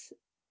 let's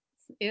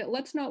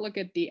let's not look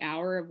at the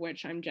hour of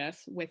which I'm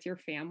just with your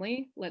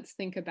family. Let's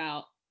think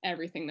about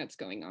everything that's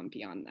going on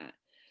beyond that.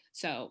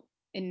 So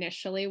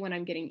initially when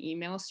I'm getting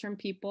emails from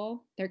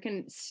people, there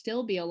can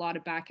still be a lot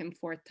of back and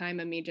forth time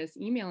of me just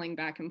emailing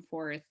back and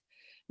forth,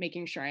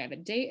 making sure I have a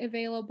date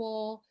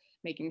available,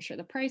 making sure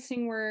the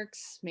pricing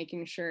works,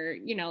 making sure,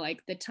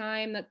 like the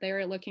time that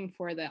they're looking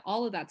for, that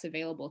all of that's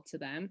available to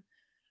them.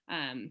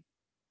 Um,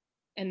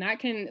 and that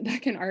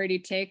can already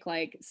take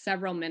like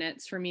several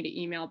minutes for me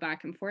to email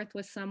back and forth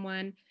with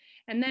someone.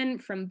 And then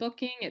from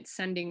booking, it's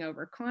sending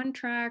over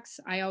contracts.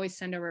 I always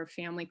send over a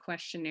family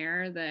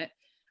questionnaire that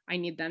I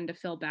need them to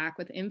fill back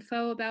with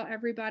info about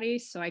everybody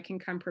so I can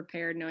come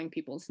prepared knowing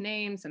people's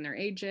names and their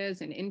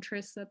ages and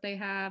interests that they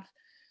have.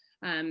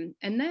 And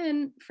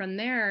then from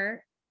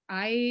there,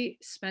 I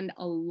spend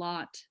a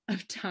lot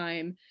of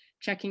time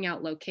checking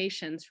out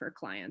locations for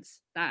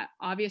clients that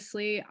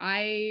obviously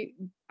I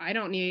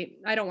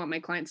don't want my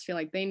clients to feel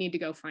like they need to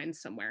go find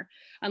somewhere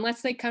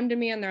unless they come to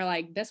me and they're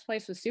like, this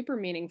place was super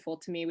meaningful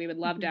to me, we would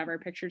love to Mhm. have our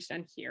pictures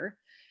done here,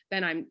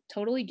 then I'm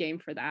totally game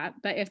for that.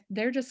 But if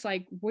they're just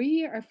like,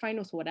 we are fine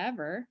with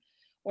whatever,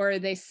 or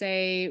they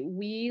say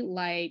we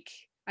like,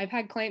 I've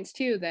had clients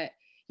too that,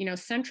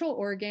 Central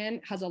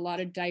Oregon has a lot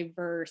of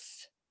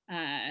diverse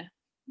uh,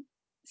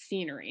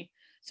 scenery.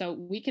 So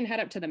we can head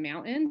up to the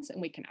mountains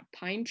and we can have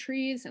pine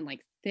trees and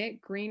like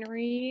thick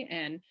greenery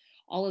and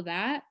all of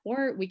that.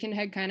 Or we can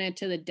head kind of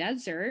to the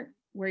desert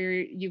where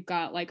you've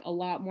got like a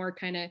lot more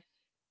kind of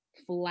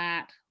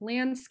flat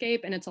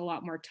landscape and it's a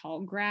lot more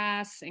tall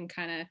grass and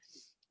kind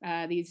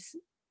of these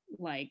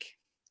like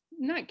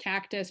not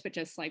cactus, but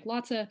just like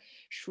lots of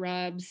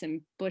shrubs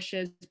and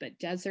bushes, but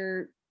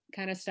desert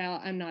kind of style.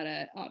 I'm not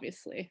a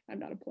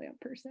plant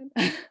person.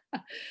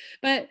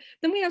 But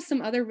then we have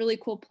some other really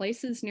cool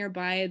places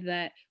nearby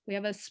that we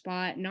have a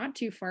spot not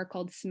too far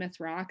called Smith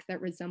Rock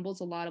that resembles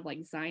a lot of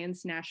like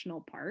Zion's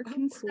National Park Oh,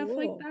 and stuff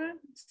like cool. that.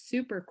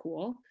 Super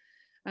cool.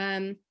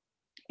 Um,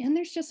 and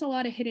there's just a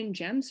lot of hidden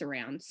gems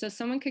around. So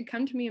someone could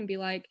come to me and be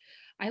like,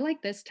 I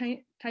like this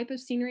type of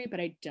scenery, but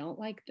I don't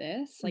like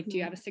this. Like, do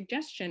you Mhm. have a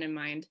suggestion in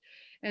mind?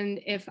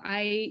 And if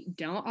I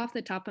don't off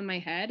the top of my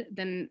head,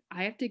 then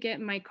I have to get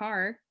in my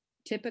car,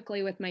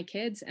 typically with my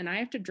kids, and I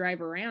have to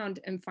drive around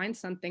and find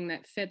something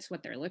that fits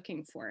what they're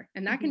looking for.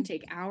 And that can Mhm.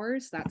 take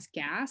hours. That's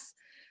gas,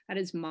 that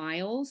is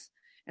miles,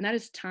 and that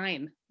is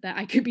time that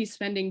I could be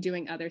spending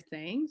doing other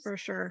things. For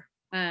sure.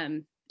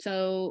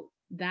 So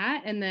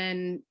that, and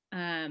then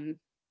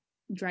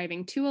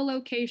driving to a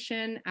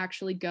location,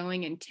 actually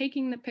going and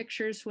taking the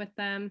pictures with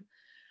them,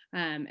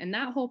 and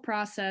that whole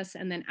process.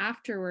 And then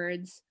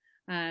afterwards,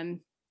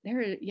 um,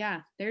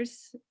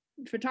 there's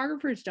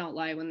photographers don't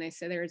lie when they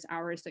say there's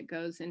hours that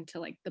goes into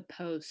like the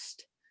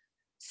post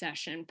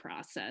session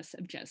process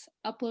of just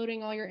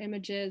uploading all your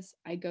images.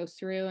 I go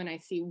through and I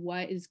see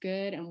what is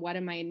good and what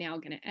am I now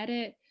going to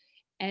edit,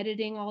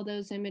 editing all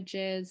those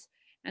images,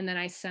 and then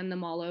I send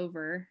them all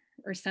over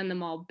or send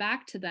them all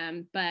back to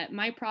them. But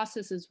my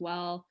process as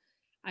well,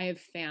 I have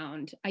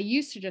found I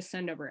used to just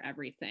send over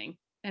everything.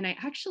 And I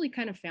actually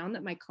kind of found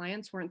that my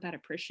clients weren't that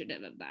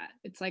appreciative of that.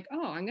 It's like,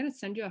 oh, I'm going to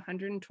send you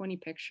 120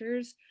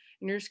 pictures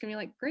and you're just going to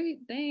be like, great,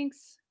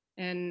 thanks.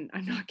 And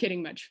I'm not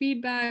getting much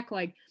feedback.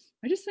 Like,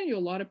 I just sent you a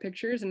lot of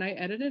pictures and I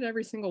edited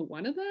every single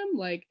one of them.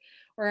 Like,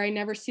 or I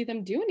never see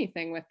them do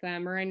anything with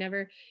them, or I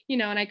never,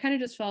 and I kind of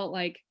just felt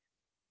like,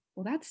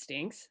 well, that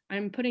stinks.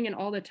 I'm putting in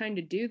all the time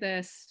to do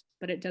this,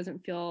 but it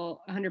doesn't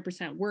feel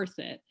 100% worth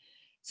it.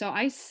 So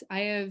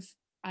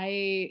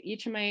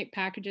each of my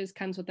packages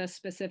comes with a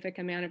specific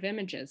amount of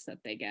images that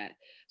they get.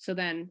 So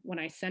then when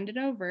I send it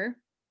over,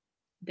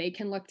 they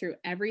can look through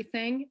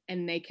everything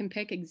and they can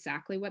pick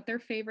exactly what their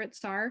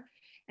favorites are.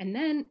 And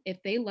then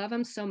if they love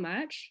them so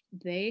much,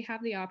 they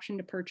have the option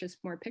to purchase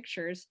more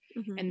pictures.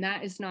 Mhm. And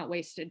that is not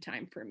wasted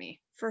time for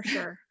me. For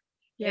sure.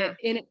 Yeah.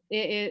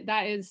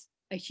 That is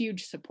a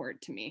huge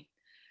support to me.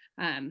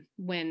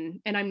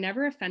 And I'm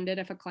never offended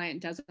if a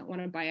client doesn't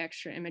want to buy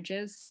extra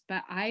images,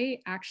 but I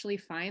actually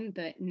find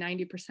that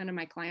 90% of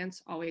my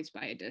clients always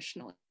buy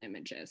additional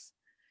images.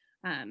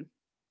 Um,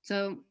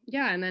 so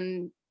yeah, and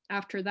then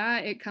after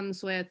that, it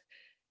comes with,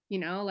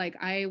 like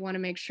I want to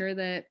make sure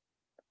that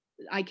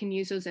I can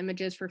use those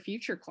images for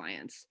future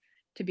clients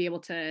to be able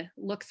to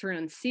look through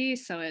and see.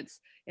 So it's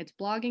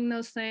blogging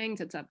those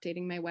things, it's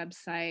updating my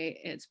website,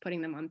 it's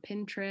putting them on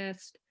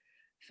Pinterest,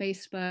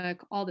 Facebook,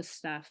 all this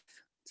stuff.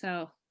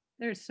 So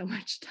there's so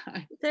much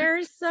time.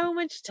 There's so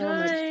much So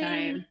much time.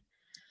 time.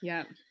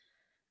 Yeah.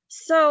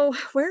 So,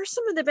 where are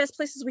some of the best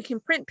places we can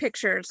print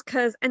pictures?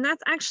 And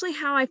that's actually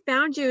how I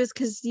found you, is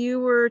because you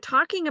were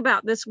talking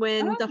about this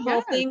when Oh, the whole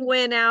yes. thing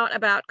went out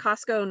about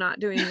Costco not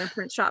doing their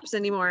print shops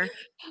anymore.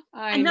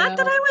 I And not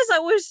that know. I was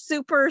always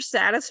super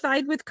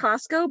satisfied with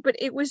Costco, but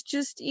it was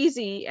just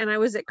easy, and I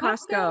was at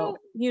Costco,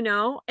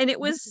 Costco. and We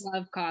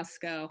love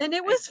Costco.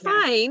 it was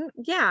Yes. fine.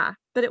 Yeah,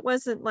 but it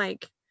wasn't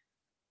like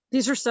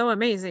these are so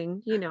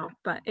amazing,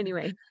 but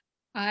anyway.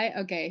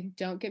 Okay,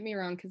 don't get me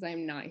wrong, because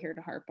I'm not here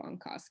to harp on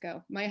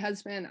Costco. My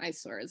husband, I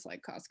swear, is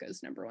like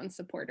Costco's number one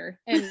supporter.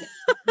 And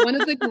one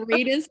of the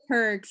greatest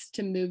perks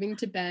to moving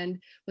to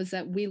Bend was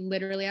that we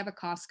literally have a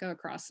Costco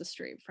across the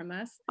street from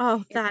us.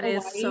 Oh, In that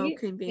is so Hawaii, in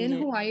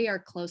convenient. Hawaii, our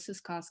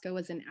closest Costco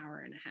was an hour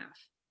and a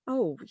half.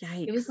 Oh,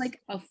 It was yikes. like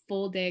a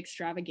full day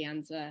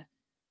extravaganza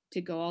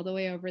to go all the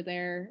way over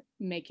there,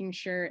 making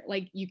sure,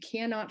 like, you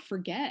cannot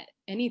forget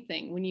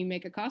anything when you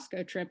make a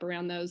Costco trip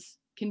around those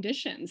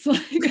conditions.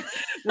 Like,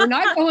 we're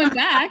not going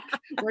back.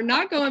 We're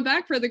not going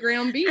back for the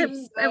ground beef. So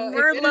And if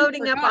we're it is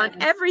loading up on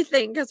forgotten,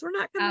 everything because we're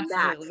not coming back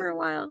absolutely. for a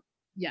while.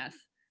 Yes.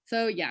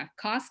 So yeah,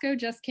 Costco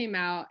just came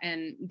out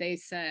and they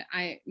said,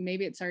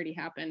 maybe it's already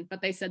happened,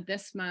 but they said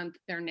this month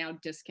they're now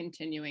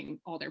discontinuing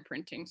all their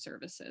printing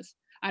services.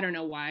 I don't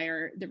know why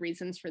or the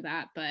reasons for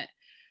that, but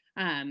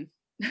um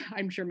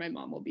I'm sure my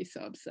mom will be so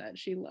upset.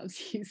 She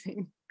loves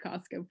using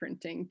Costco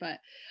printing, but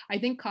I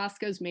think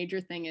Costco's major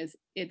thing is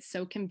it's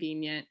so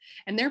convenient,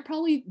 and they're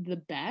probably the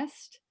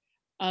best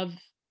of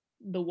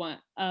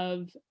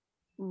of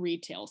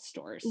retail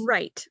stores.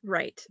 Right,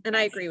 right. And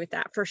I Yes. agree with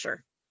that for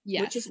sure,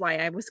 which is Yes. why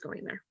I was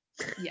going there.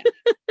 Yes.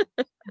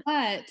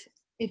 But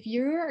if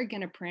you're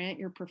going to print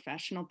your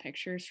professional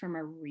pictures from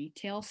a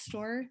retail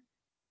store,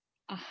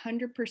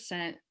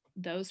 100%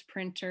 those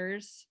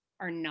printers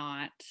are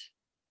not,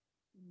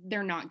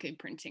 they're not good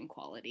printing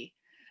quality.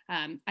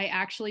 I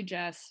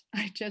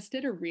just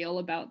did a reel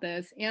about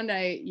this, and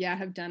I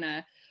have done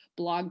a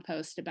blog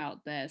post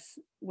about this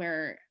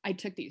where I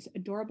took these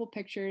adorable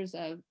pictures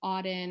of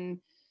Auden.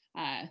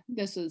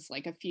 This was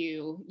like a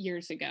few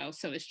years ago,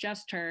 so it's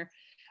just her.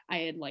 I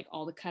had like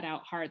all the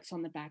cutout hearts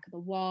on the back of the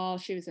wall.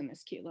 She was in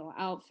this cute little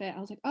outfit. I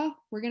was like, oh,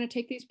 we're gonna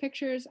take these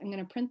pictures. I'm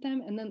gonna print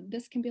them, and then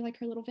this can be like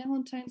her little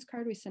Valentine's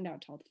card we send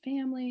out to all the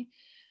family.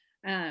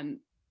 Um,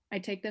 I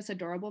take this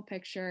adorable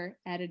picture,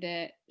 edit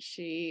it.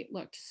 She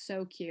looked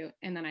so cute.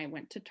 And then I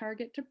went to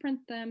Target to print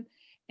them.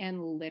 And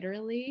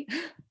literally,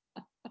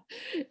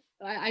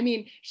 I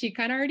mean, she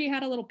kind of already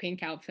had a little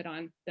pink outfit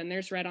on. Then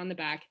there's red on the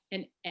back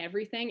and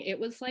everything. It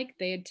was like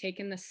they had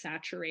taken the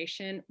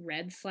saturation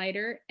red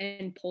slider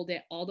and pulled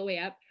it all the way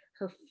up.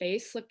 Her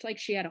face looked like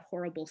she had a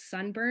horrible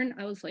sunburn.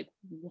 I was like,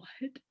 what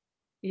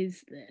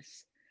is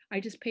this?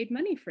 I just paid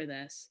money for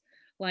this.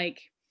 Like,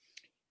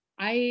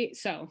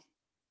 so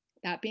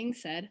that being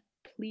said,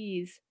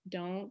 please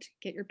don't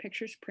get your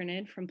pictures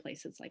printed from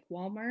places like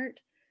Walmart,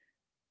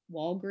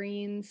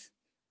 Walgreens,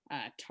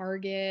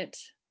 Target,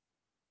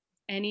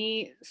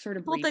 any sort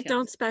of People that retail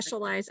don't store.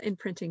 specialize in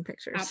printing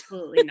pictures.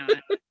 Absolutely not.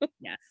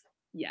 Yes.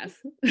 Yes.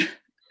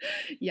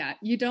 Yeah.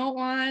 You don't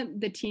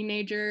want the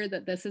teenager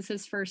that this is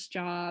his first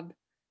job.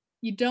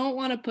 You don't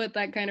want to put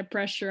that kind of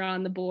pressure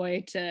on the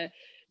boy to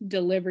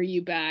deliver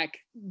you back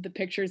the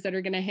pictures that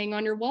are going to hang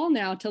on your wall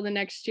now till the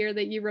next year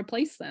that you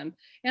replace them.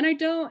 And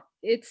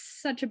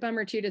it's such a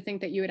bummer too to think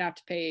that you would have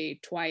to pay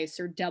twice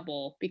or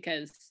double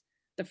because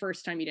the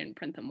first time you didn't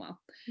print them well.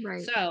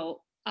 Right.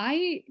 So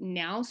I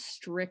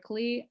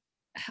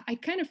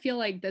kind of feel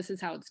like this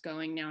is how it's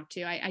going now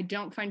too. I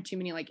don't find too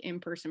many like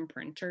in-person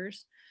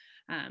printers.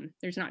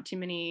 There's not too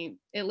many,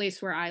 at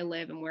least where I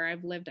live and where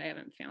I've lived, I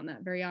haven't found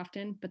that very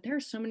often, but there are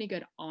so many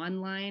good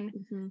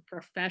online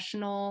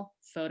professional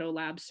photo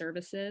lab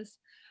services.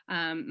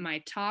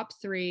 My top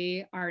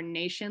 3 are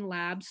Nation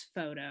Labs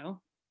Photo.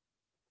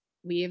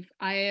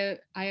 I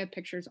have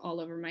pictures all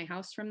over my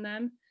house from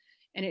them,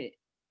 and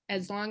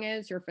as long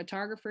as your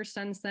photographer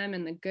sends them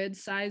in the good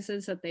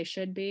sizes that they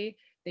should be,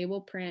 they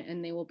will print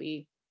and they will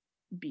be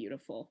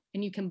beautiful,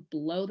 and you can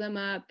blow them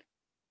up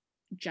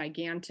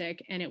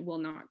gigantic and it will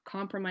not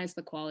compromise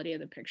the quality of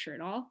the picture at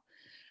all.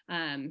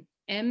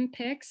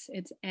 MPix,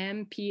 it's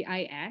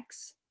MPIX.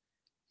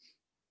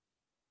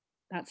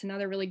 That's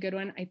another really good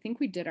one. I think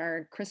we did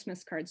our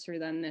Christmas cards through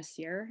them this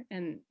year,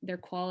 and their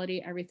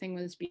quality, everything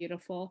was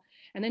beautiful.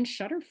 And then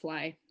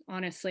Shutterfly,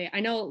 honestly, I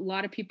know a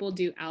lot of people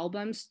do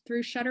albums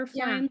through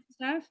Shutterfly and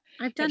stuff.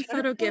 I've done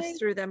photo gifts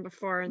through them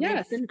before, and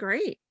they've been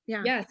great.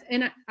 Yeah. Yes,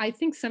 and I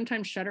think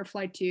sometimes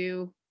Shutterfly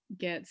too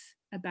gets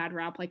a bad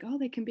rap, like, oh,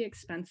 they can be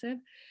expensive,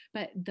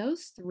 but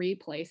those 3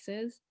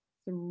 places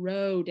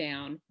throw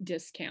down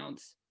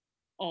discounts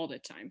all the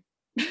time.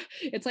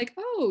 It's like,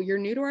 oh, you're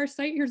new to our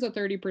site. Here's a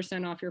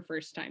 30% off your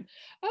first time.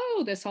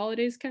 Oh, this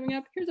holiday is coming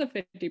up. Here's a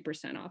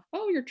 50% off.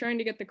 Oh, you're trying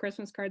to get the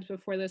Christmas cards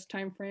before this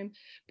time frame.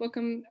 Book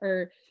them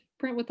or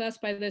print with us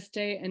by this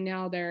day. And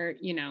now they're,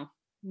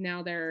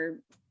 now they're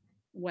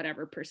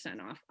whatever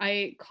percent off.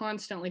 I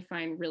constantly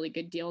find really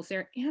good deals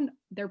there, and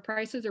their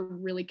prices are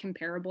really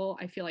comparable,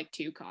 I feel like,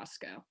 to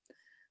Costco.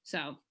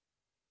 So,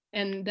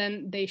 and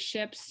then they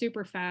ship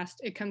super fast.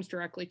 It comes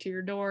directly to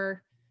your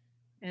door.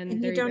 And And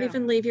you there you don't go.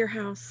 even leave your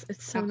house.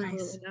 It's so Absolutely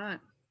nice.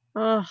 not.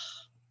 Oh,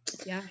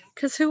 Yeah.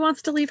 because who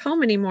wants to leave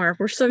home anymore?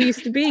 We're so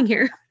used to being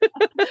here.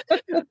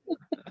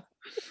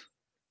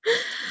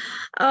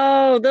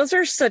 Oh, those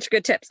are such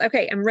good tips.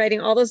 Okay, I'm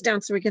writing all those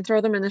down so we can throw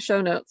them in the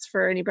show notes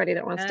for anybody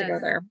that wants to go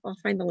Yes. there. I'll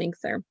find the links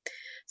there.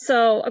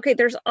 So, okay,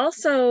 there's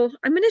also,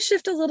 I'm going to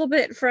shift a little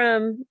bit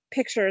from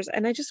pictures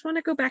and I just want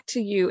to go back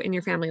to you and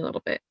your family a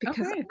little bit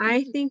because Okay.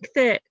 I think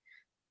that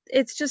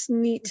it's just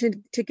neat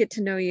to get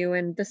to know you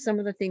and some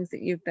of the things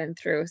that you've been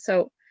through.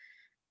 So,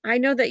 I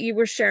know that you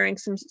were sharing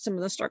some of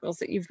the struggles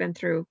that you've been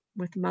through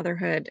with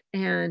motherhood,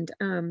 and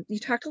you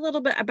talked a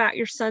little bit about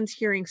your son's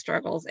hearing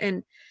struggles,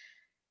 and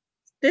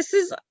this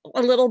is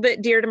a little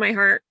bit dear to my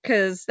heart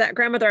because that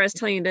grandmother I was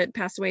telling you that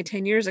passed away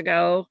 10 years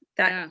ago,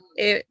 that Yeah.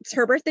 it's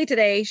her birthday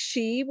today.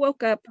 She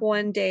woke up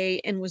one day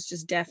and was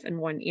just deaf in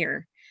one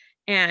ear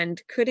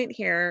and couldn't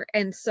hear.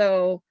 And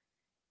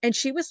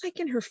she was like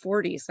in her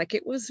 40s, like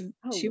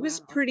Oh, she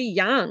was wow. pretty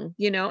young,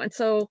 And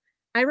so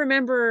I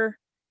remember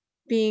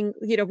being,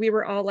 we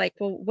were all like,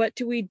 well, what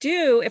do we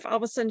do if all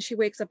of a sudden she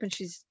wakes up and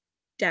she's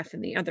deaf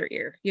in the other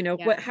ear?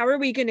 Yeah. How are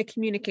we going to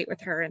communicate with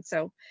her? And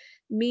so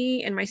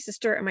me and my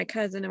sister and my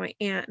cousin and my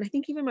aunt, and I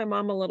think even my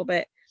mom a little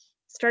bit,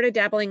 started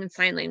dabbling in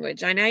sign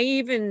language. And I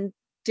even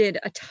did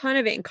a ton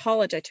of it in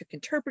college. I took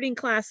interpreting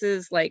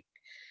classes,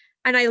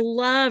 and I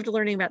loved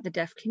learning about the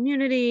deaf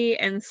community.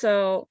 And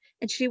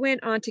she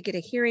went on to get a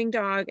hearing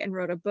dog and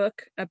wrote a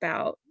book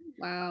about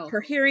Wow.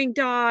 her hearing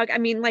dog. I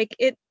mean, like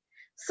it.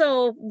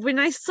 So when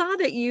I saw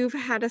that you've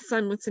had a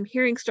son with some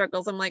hearing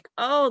struggles, I'm like,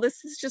 oh,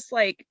 this is just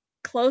like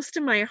close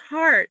to my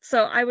heart.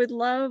 So I would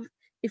love,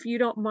 if you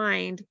don't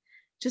mind,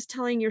 just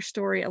telling your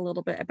story a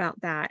little bit about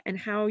that and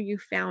how you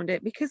found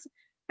it, because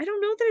I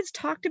don't know that it's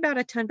talked about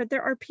a ton, but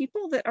there are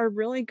people that are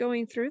really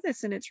going through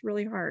this and it's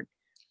really hard.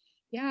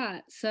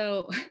 Yeah.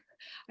 So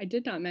I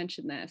did not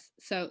mention this.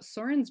 So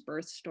Soren's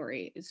birth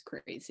story is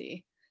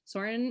crazy.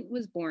 Soren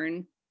was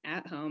born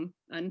at home,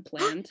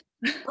 unplanned,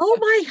 Oh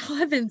my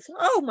heavens.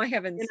 Oh my in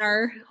heavens.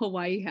 our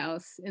Hawaii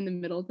house in the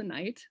middle of the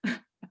night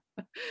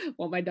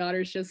while my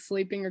daughter's just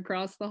sleeping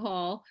across the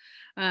hall.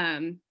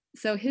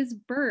 So his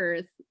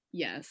birth,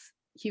 yes,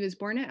 he was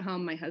born at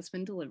home. My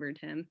husband delivered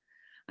him.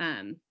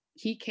 Um,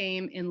 he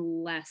came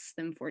in less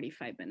than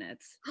 45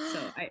 minutes.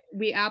 So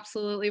we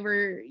absolutely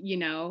were,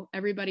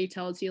 everybody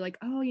tells you like,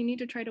 oh, you need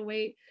to try to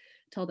wait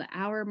till the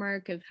hour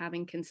mark of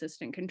having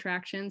consistent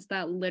contractions.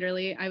 That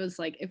literally, I was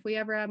like, if we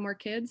ever have more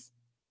kids,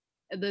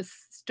 at the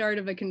start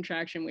of a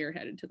contraction, we were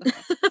headed to the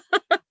hospital.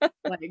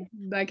 Like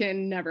that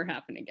can never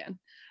happen again.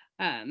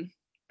 Um,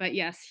 but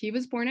yes, he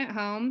was born at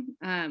home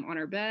on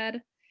our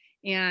bed,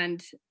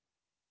 and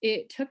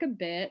it took a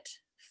bit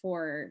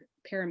for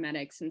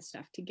paramedics and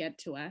stuff to get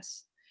to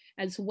us,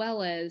 as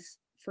well as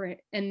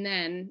and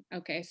then,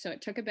 okay, so it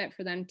took a bit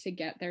for them to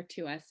get there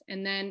to us,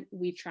 and then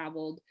we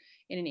traveled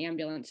in an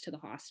ambulance to the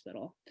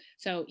hospital.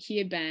 So he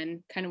had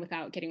been kind of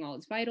without getting all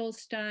his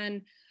vitals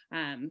done.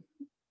 Um,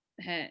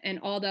 and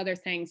all the other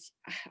things.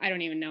 I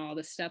don't even know all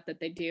the stuff that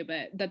they do,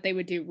 but that they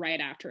would do right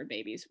after a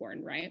baby's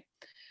born, right?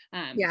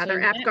 Yeah, So he their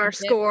went a APGAR bit.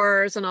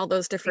 scores and all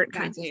those different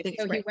kinds of Exactly. things,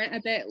 So he right? went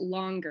a bit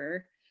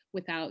longer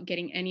without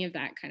getting any of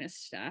that kind of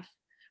stuff.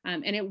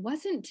 And it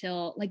wasn't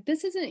till like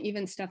this isn't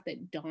even stuff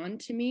that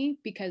dawned to me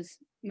because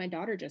my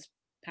daughter just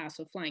passed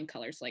with flying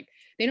colors. Like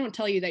they don't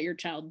tell you that your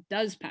child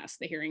does pass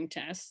the hearing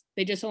test.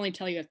 They just only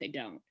tell you if they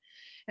don't.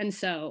 And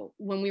so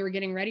when we were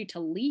getting ready to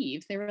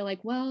leave, they were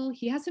like, well,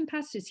 he hasn't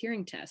passed his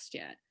hearing test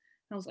yet.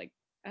 I was like,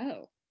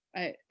 oh,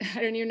 I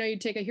didn't even know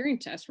you'd take a hearing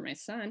test for my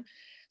son.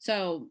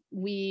 So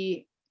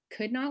we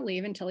could not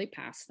leave until he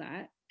passed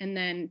that. And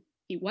then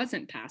he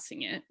wasn't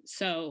passing it.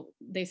 So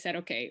they said,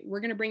 okay, we're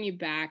going to bring you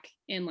back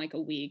in like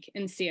a week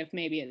and see if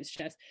maybe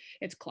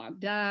it's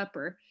clogged up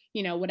or,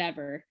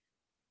 whatever.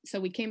 So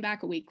we came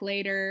back a week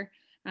later.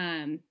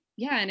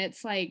 Yeah. And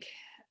it's like,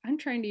 I'm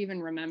trying to even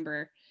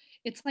remember.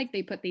 It's like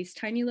they put these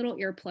tiny little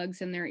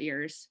earplugs in their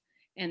ears,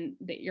 and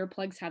the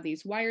earplugs have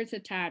these wires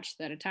attached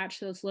that attach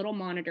to this little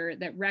monitor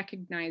that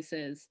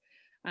recognizes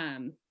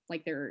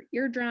like their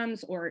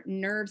eardrums or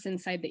nerves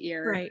inside the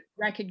ear Right.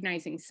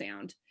 recognizing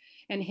sound.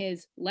 And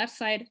his left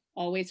side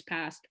always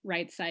passed,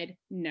 right side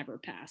never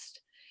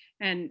passed.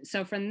 And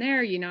so from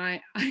there,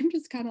 I'm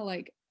just kind of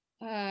like,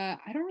 I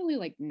don't really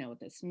like know what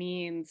this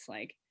means.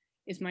 Like,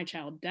 is my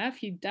child deaf?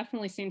 He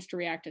definitely seems to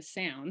react to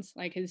sounds.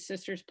 Like his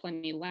sister's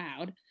plenty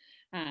loud.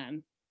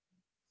 Um,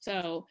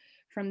 so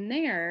from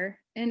there,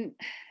 and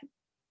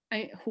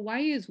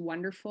Hawaii is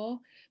wonderful,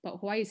 but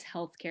Hawaii's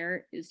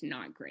healthcare is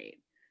not great.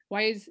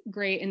 Hawaii is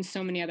great in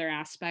so many other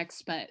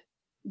aspects, but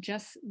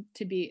just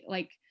to be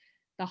like,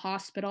 the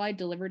hospital I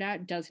delivered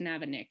at doesn't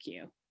have a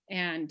NICU.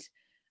 And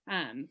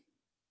um,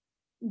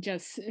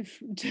 just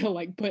to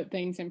like put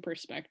things in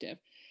perspective.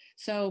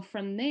 So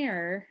from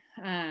there,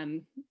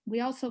 we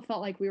also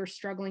felt like we were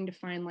struggling to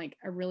find like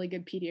a really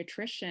good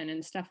pediatrician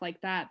and stuff like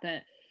that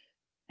that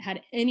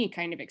had any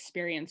kind of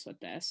experience with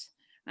this.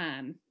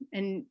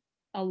 And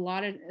a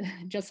lot of,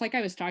 just like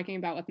I was talking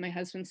about with my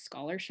husband's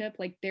scholarship,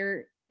 like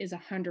there is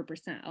 100%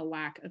 a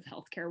lack of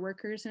healthcare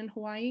workers in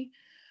Hawaii.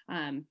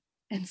 And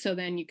so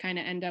then you kind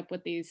of end up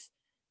with these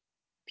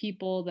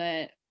people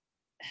that,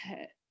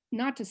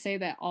 not to say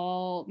that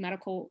all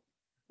medical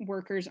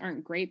workers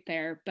aren't great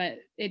there, but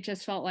it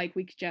just felt like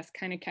we just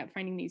kind of kept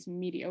finding these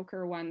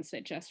mediocre ones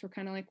that just were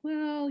kind of like,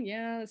 well,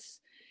 yes,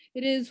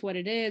 it is what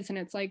it is. And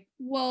it's like,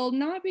 well,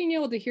 not being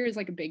able to hear is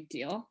like a big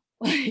deal.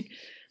 Like,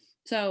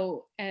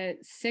 so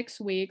at 6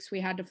 weeks,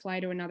 we had to fly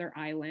to another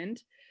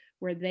island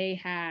where they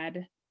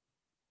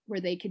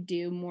could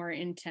do more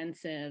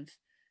intensive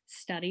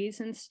studies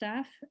and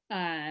stuff.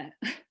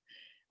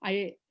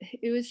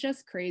 It was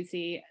just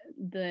crazy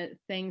the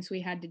things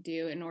we had to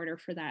do in order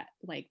for that,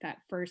 like that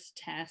first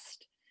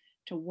test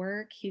to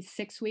work. He's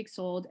 6 weeks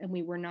old and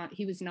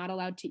he was not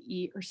allowed to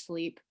eat or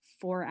sleep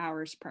 4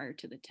 hours prior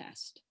to the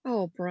test.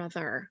 Oh,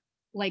 brother.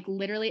 Like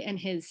literally, and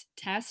his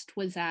test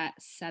was at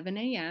 7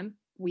 a.m.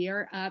 We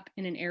are up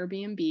in an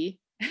Airbnb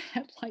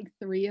at like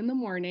 3 in the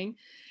morning,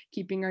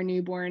 keeping our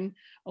newborn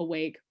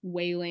awake,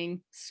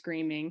 wailing,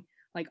 screaming,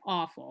 like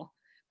awful.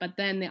 But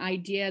then the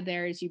idea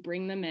there is you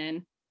bring them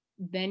in,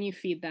 then you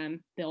feed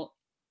them, they'll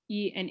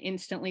eat and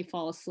instantly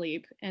fall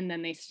asleep. And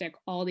then they stick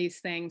all these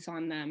things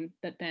on them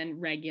that then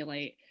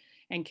regulate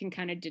and can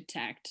kind of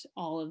detect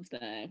all of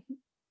the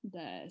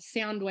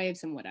sound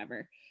waves and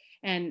whatever.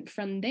 And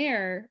from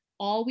there,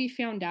 all we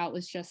found out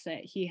was just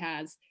that he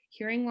has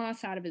hearing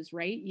loss out of his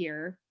right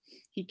ear.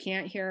 He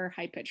can't hear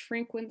high pitched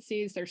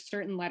frequencies. There's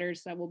certain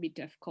letters that will be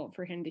difficult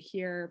for him to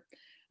hear.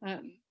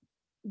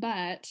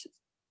 But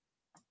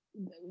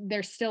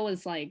there still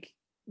is like,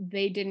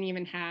 they did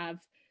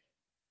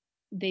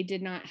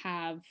not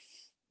have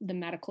the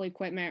medical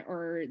equipment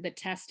or the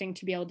testing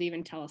to be able to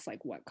even tell us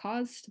like what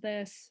caused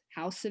this,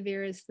 how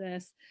severe is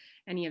this,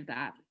 any of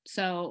that.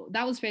 So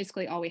that was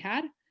basically all we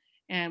had.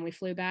 And we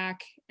flew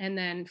back. And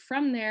then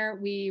from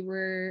there,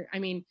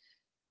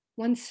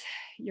 once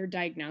you're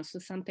diagnosed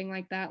with something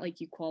like that, like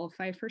you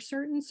qualify for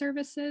certain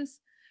services.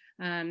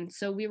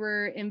 So we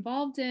were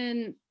involved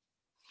in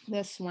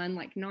this one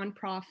like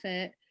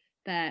nonprofit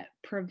that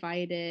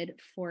provided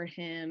for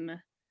him.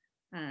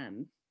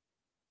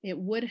 It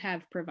would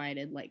have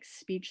provided like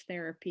speech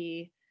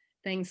therapy,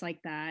 things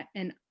like that.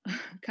 And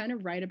kind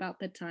of right about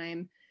the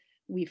time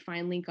we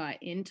finally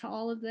got into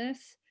all of this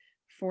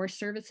for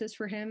services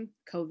for him,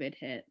 COVID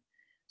hit.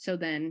 So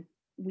then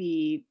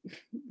we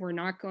were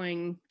not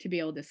going to be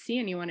able to see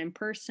anyone in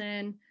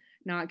person,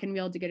 not going to be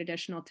able to get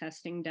additional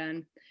testing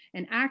done.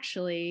 And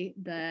actually,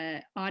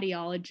 the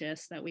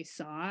audiologist that we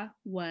saw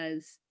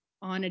was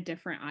on a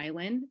different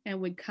island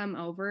and would come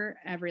over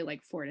every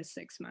like 4 to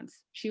 6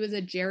 months. She was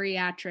a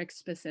geriatric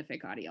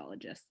specific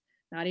audiologist,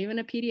 not even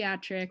a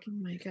pediatric. Oh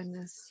my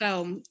goodness.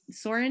 So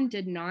Soren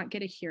did not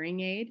get a hearing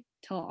aid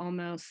till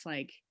almost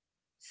like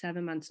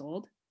 7 months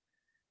old.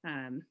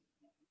 And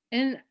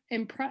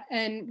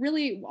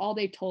really all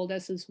they told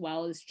us as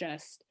well is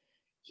just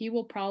he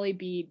will probably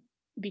be,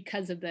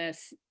 because of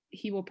this,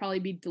 he will probably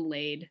be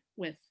delayed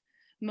with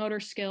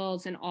motor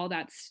skills and all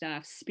that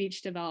stuff,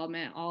 speech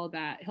development, all of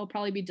that. He'll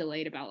probably be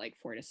delayed about like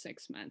 4 to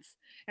 6 months.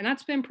 And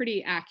that's been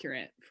pretty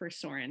accurate for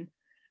Soren.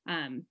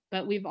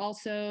 But we've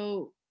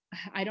also,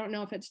 I don't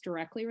know if it's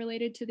directly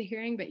related to the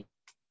hearing, but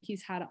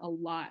he's had a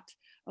lot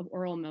of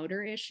oral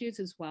motor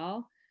issues as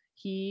well.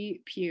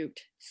 He puked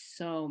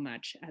so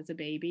much as a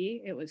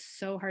baby. It was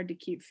so hard to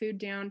keep food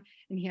down.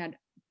 And he had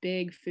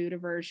big food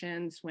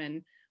aversions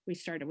when we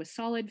started with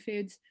solid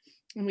foods.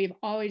 And we've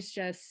always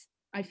just,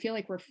 I feel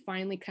like we're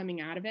finally coming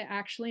out of it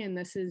actually. And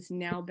this has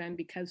now been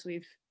because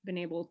we've been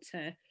able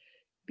to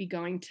be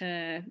going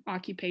to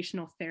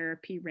occupational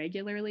therapy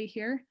regularly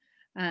here.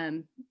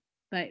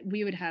 But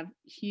we would have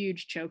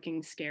huge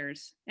choking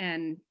scares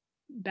and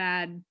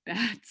bad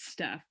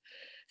stuff.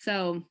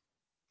 So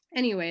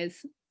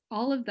anyways,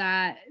 all of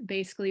that,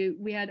 basically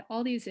we had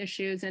all these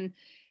issues, and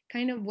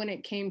kind of when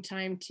it came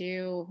time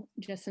to,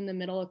 just in the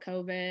middle of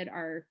COVID,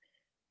 our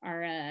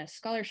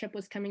scholarship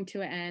was coming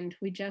to an end.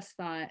 We just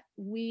thought,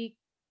 we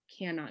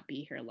cannot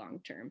be here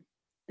long term.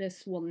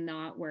 This will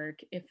not work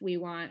if we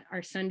want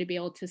our son to be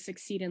able to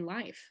succeed in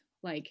life.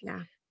 Like,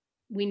 Yeah.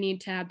 we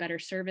need to have better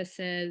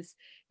services,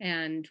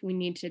 and we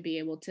need to be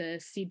able to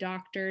see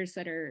doctors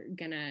that are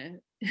gonna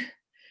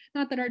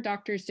not that our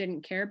doctors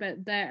didn't care,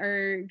 but that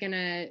are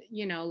gonna,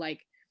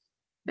 like,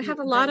 I have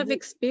a lot of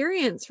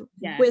experience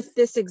Yes. with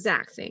this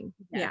exact thing.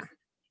 Yes. Yeah.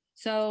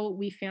 So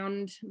we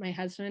found, my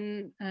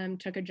husband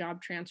took a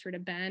job transfer to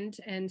Bend.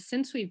 And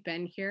since we've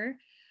been here,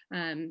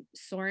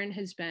 Soren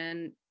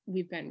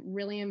we've been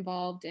really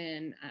involved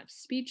in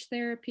speech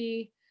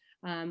therapy,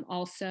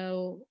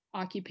 also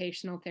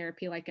occupational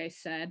therapy, like I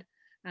said.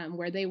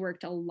 where they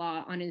worked a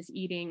lot on his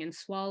eating and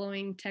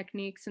swallowing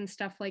techniques and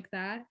stuff like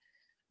that.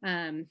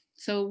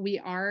 So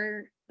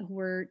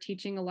we're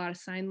teaching a lot of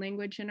sign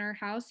language in our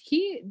house.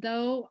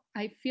 Though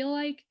I feel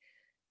like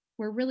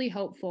we're really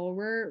hopeful.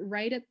 We're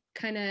right at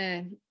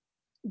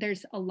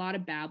there's a lot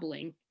of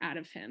babbling out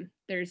of him.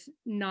 There's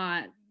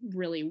not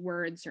really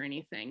words or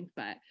anything,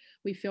 but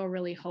we feel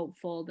really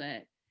hopeful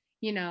that,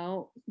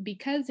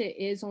 because it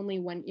is only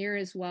one ear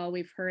as well,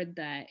 we've heard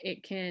that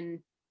it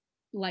can,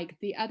 like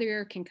the other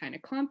ear can kind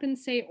of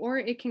compensate, or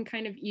it can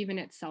kind of even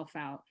itself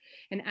out.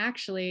 And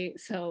actually,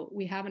 so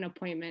we have an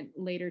appointment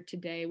later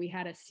today. We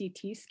had a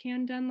CT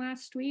scan done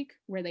last week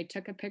where they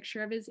took a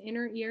picture of his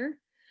inner ear.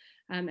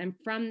 And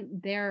from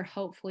there,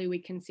 hopefully we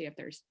can see if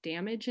there's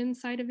damage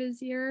inside of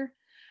his ear,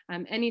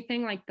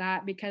 anything like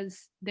that,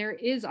 because there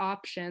is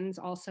options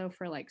also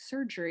for like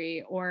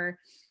surgery, or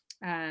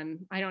I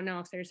don't know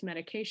if there's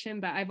medication,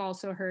 but I've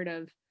also heard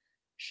of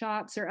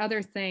shots or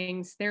other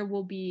things. There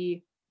will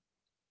be,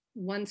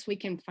 once we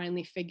can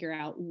finally figure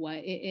out what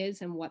it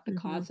is and what the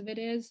cause of it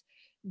is,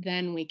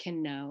 then we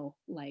can know,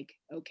 like,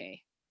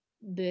 okay,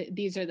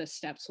 these are the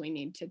steps we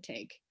need to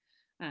take.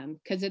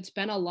 Because it's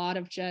been a lot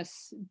of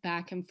just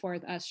back and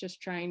forth, us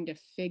just trying to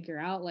figure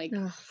out, like,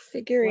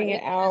 figuring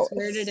it out.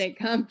 Where did it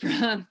come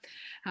from?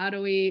 How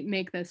do we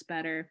make this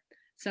better?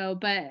 So,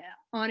 but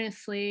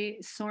honestly,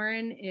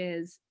 Soren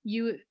is,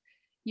 you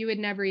would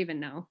never even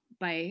know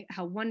by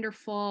how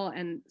wonderful,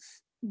 and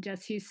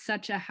just, he's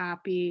such a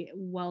happy,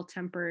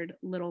 well-tempered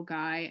little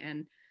guy,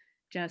 and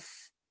just,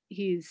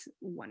 he's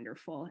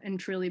wonderful,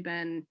 and truly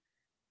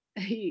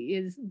he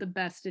is the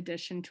best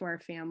addition to our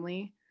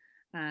family.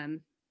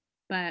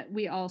 But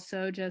we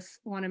also just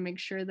want to make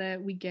sure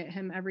that we get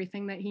him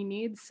everything that he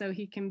needs so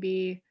he can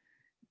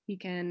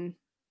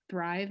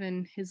thrive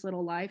in his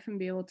little life and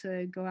be able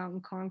to go out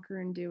and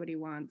conquer and do what he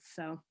wants.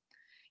 So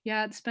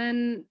yeah, it's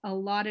been a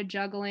lot of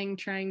juggling,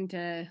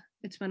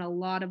 it's been a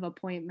lot of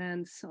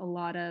appointments, a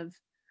lot of,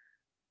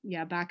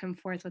 back and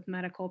forth with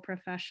medical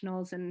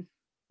professionals. And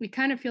we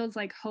kind of feels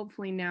like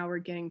hopefully now we're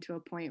getting to a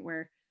point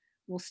where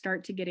we'll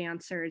start to get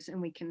answers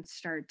and we can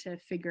start to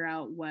figure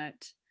out what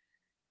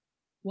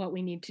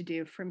we need to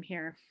do from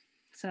here.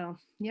 So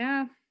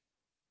yeah,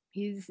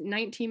 he's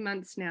 19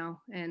 months now,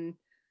 and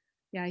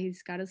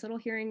he's got his little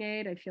hearing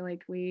aid. I feel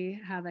like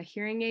we have a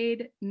hearing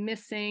aid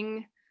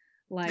missing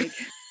like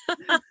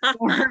 4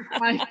 or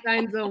 5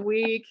 times a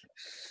week.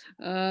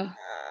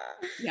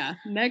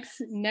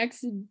 Next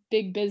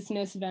big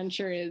business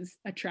venture is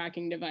a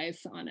tracking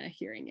device on a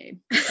hearing aid.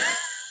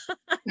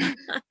 There's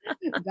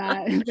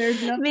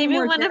nothing maybe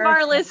more one of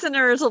our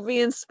listeners will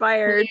be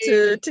inspired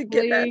to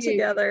get that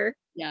together.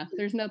 Yeah,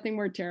 there's nothing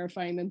more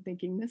terrifying than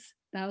thinking this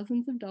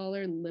thousands of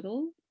dollar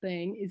little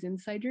thing is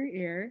inside your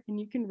ear and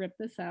you can rip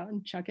this out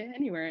and chuck it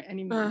anywhere at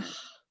any moment.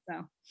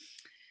 So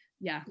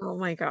yeah. Oh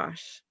my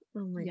gosh.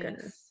 Oh my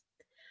goodness.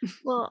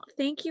 Well,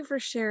 thank you for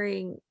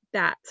sharing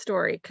that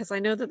story, because I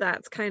know that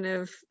that's kind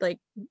of like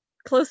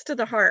close to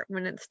the heart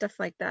when it's stuff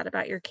like that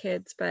about your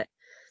kids, but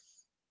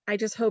I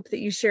just hope that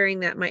you sharing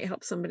that might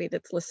help somebody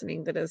that's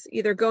listening that is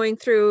either going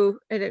through,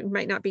 and it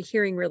might not be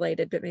hearing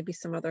related, but maybe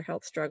some other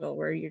health struggle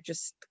where you're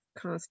just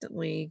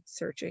constantly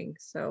searching.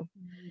 So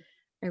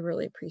I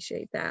really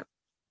appreciate that.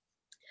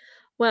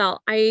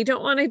 Well, I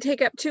don't want to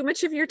take up too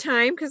much of your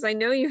time because I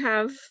know you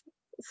have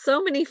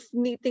so many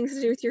neat things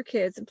to do with your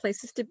kids and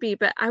places to be,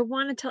 but I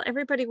want to tell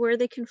everybody where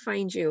they can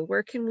find you.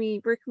 Where can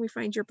we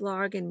find your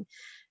blog, and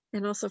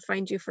also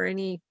find you for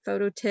any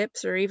photo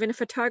tips, or even a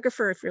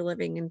photographer if you're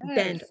living in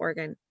Bend,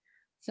 Oregon?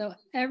 So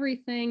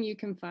everything you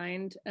can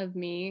find of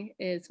me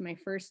is my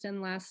first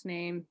and last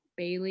name,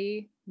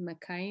 Bailey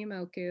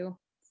Makayimoku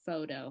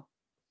Photo.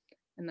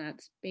 And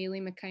that's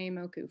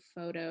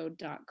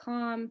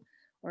BaileyMakayimokuphoto.com,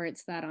 or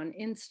it's that on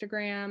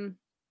Instagram,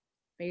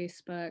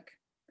 Facebook.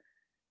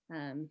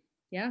 And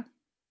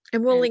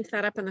we'll link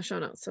that up in the show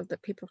notes so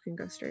that people can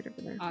go straight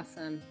over there.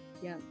 Awesome.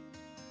 Yeah.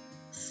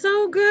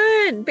 So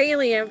good.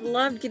 Bailey, I've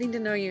loved getting to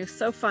know you.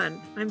 So fun.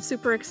 I'm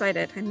super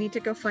excited. I need to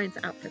go find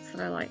some outfits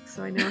that I like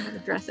so I know how to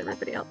dress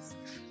everybody else.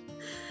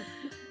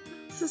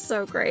 This is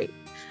so great.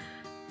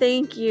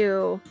 Thank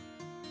you.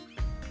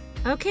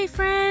 Okay,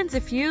 friends,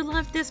 if you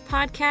love this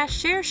podcast,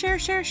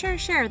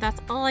 share.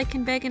 That's all I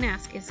can beg and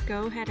ask, is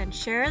go ahead and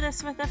share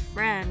this with a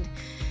friend.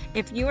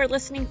 If you are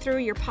listening through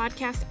your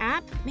podcast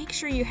app, make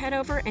sure you head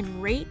over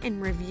and rate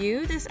and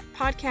review this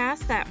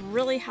podcast. That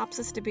really helps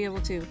us to be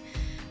able to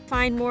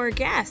find more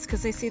guests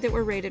because they see that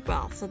we're rated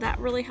well. So that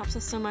really helps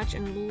us so much,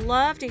 and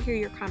love to hear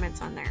your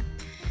comments on there.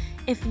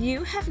 If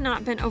you have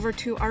not been over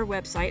to our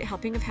website,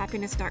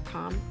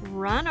 helpingofhappiness.com,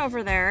 run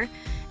over there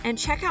and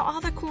check out all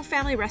the cool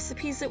family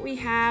recipes that we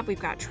have. We've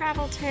got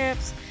travel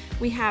tips.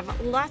 We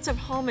have lots of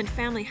home and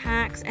family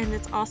hacks, and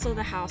it's also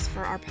the house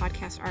for our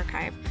podcast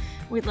archive.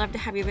 We'd love to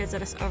have you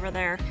visit us over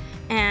there.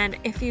 And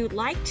if you'd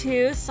like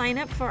to sign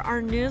up for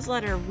our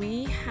newsletter,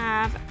 we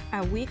have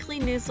a weekly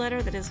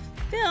newsletter that is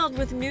filled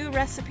with new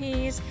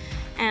recipes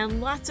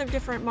and lots of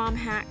different mom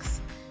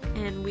hacks.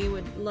 And we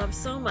would love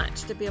so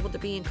much to be able to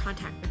be in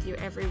contact with you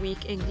every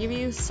week and give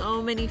you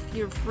so many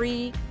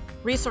free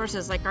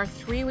resources like our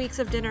 3 weeks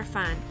of dinner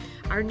fun.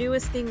 Our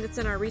newest thing that's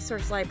in our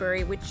resource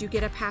library, which you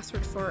get a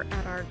password for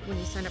when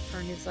you sign up for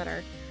our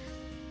newsletter,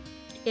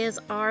 is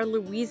our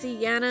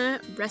Louisiana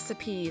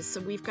recipes.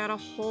 So we've got a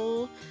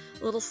whole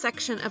little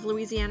section of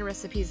Louisiana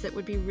recipes that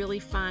would be really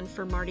fun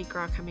for Mardi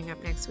Gras coming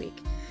up next week.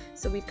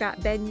 So we've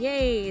got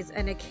beignets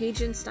and a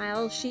Cajun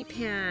style sheet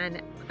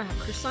pan,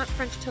 croissant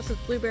French toast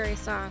with blueberry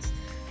sauce,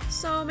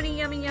 so many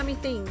yummy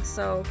things.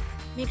 So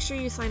make sure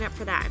you sign up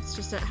for that. It's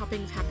just at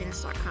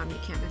helpingofhappiness.com. You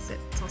can't miss it.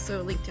 It's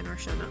also linked in our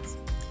show notes.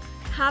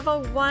 Have a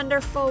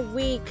wonderful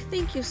week.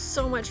 Thank you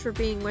so much for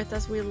being with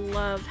us. We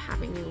love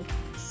having you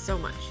so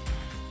much.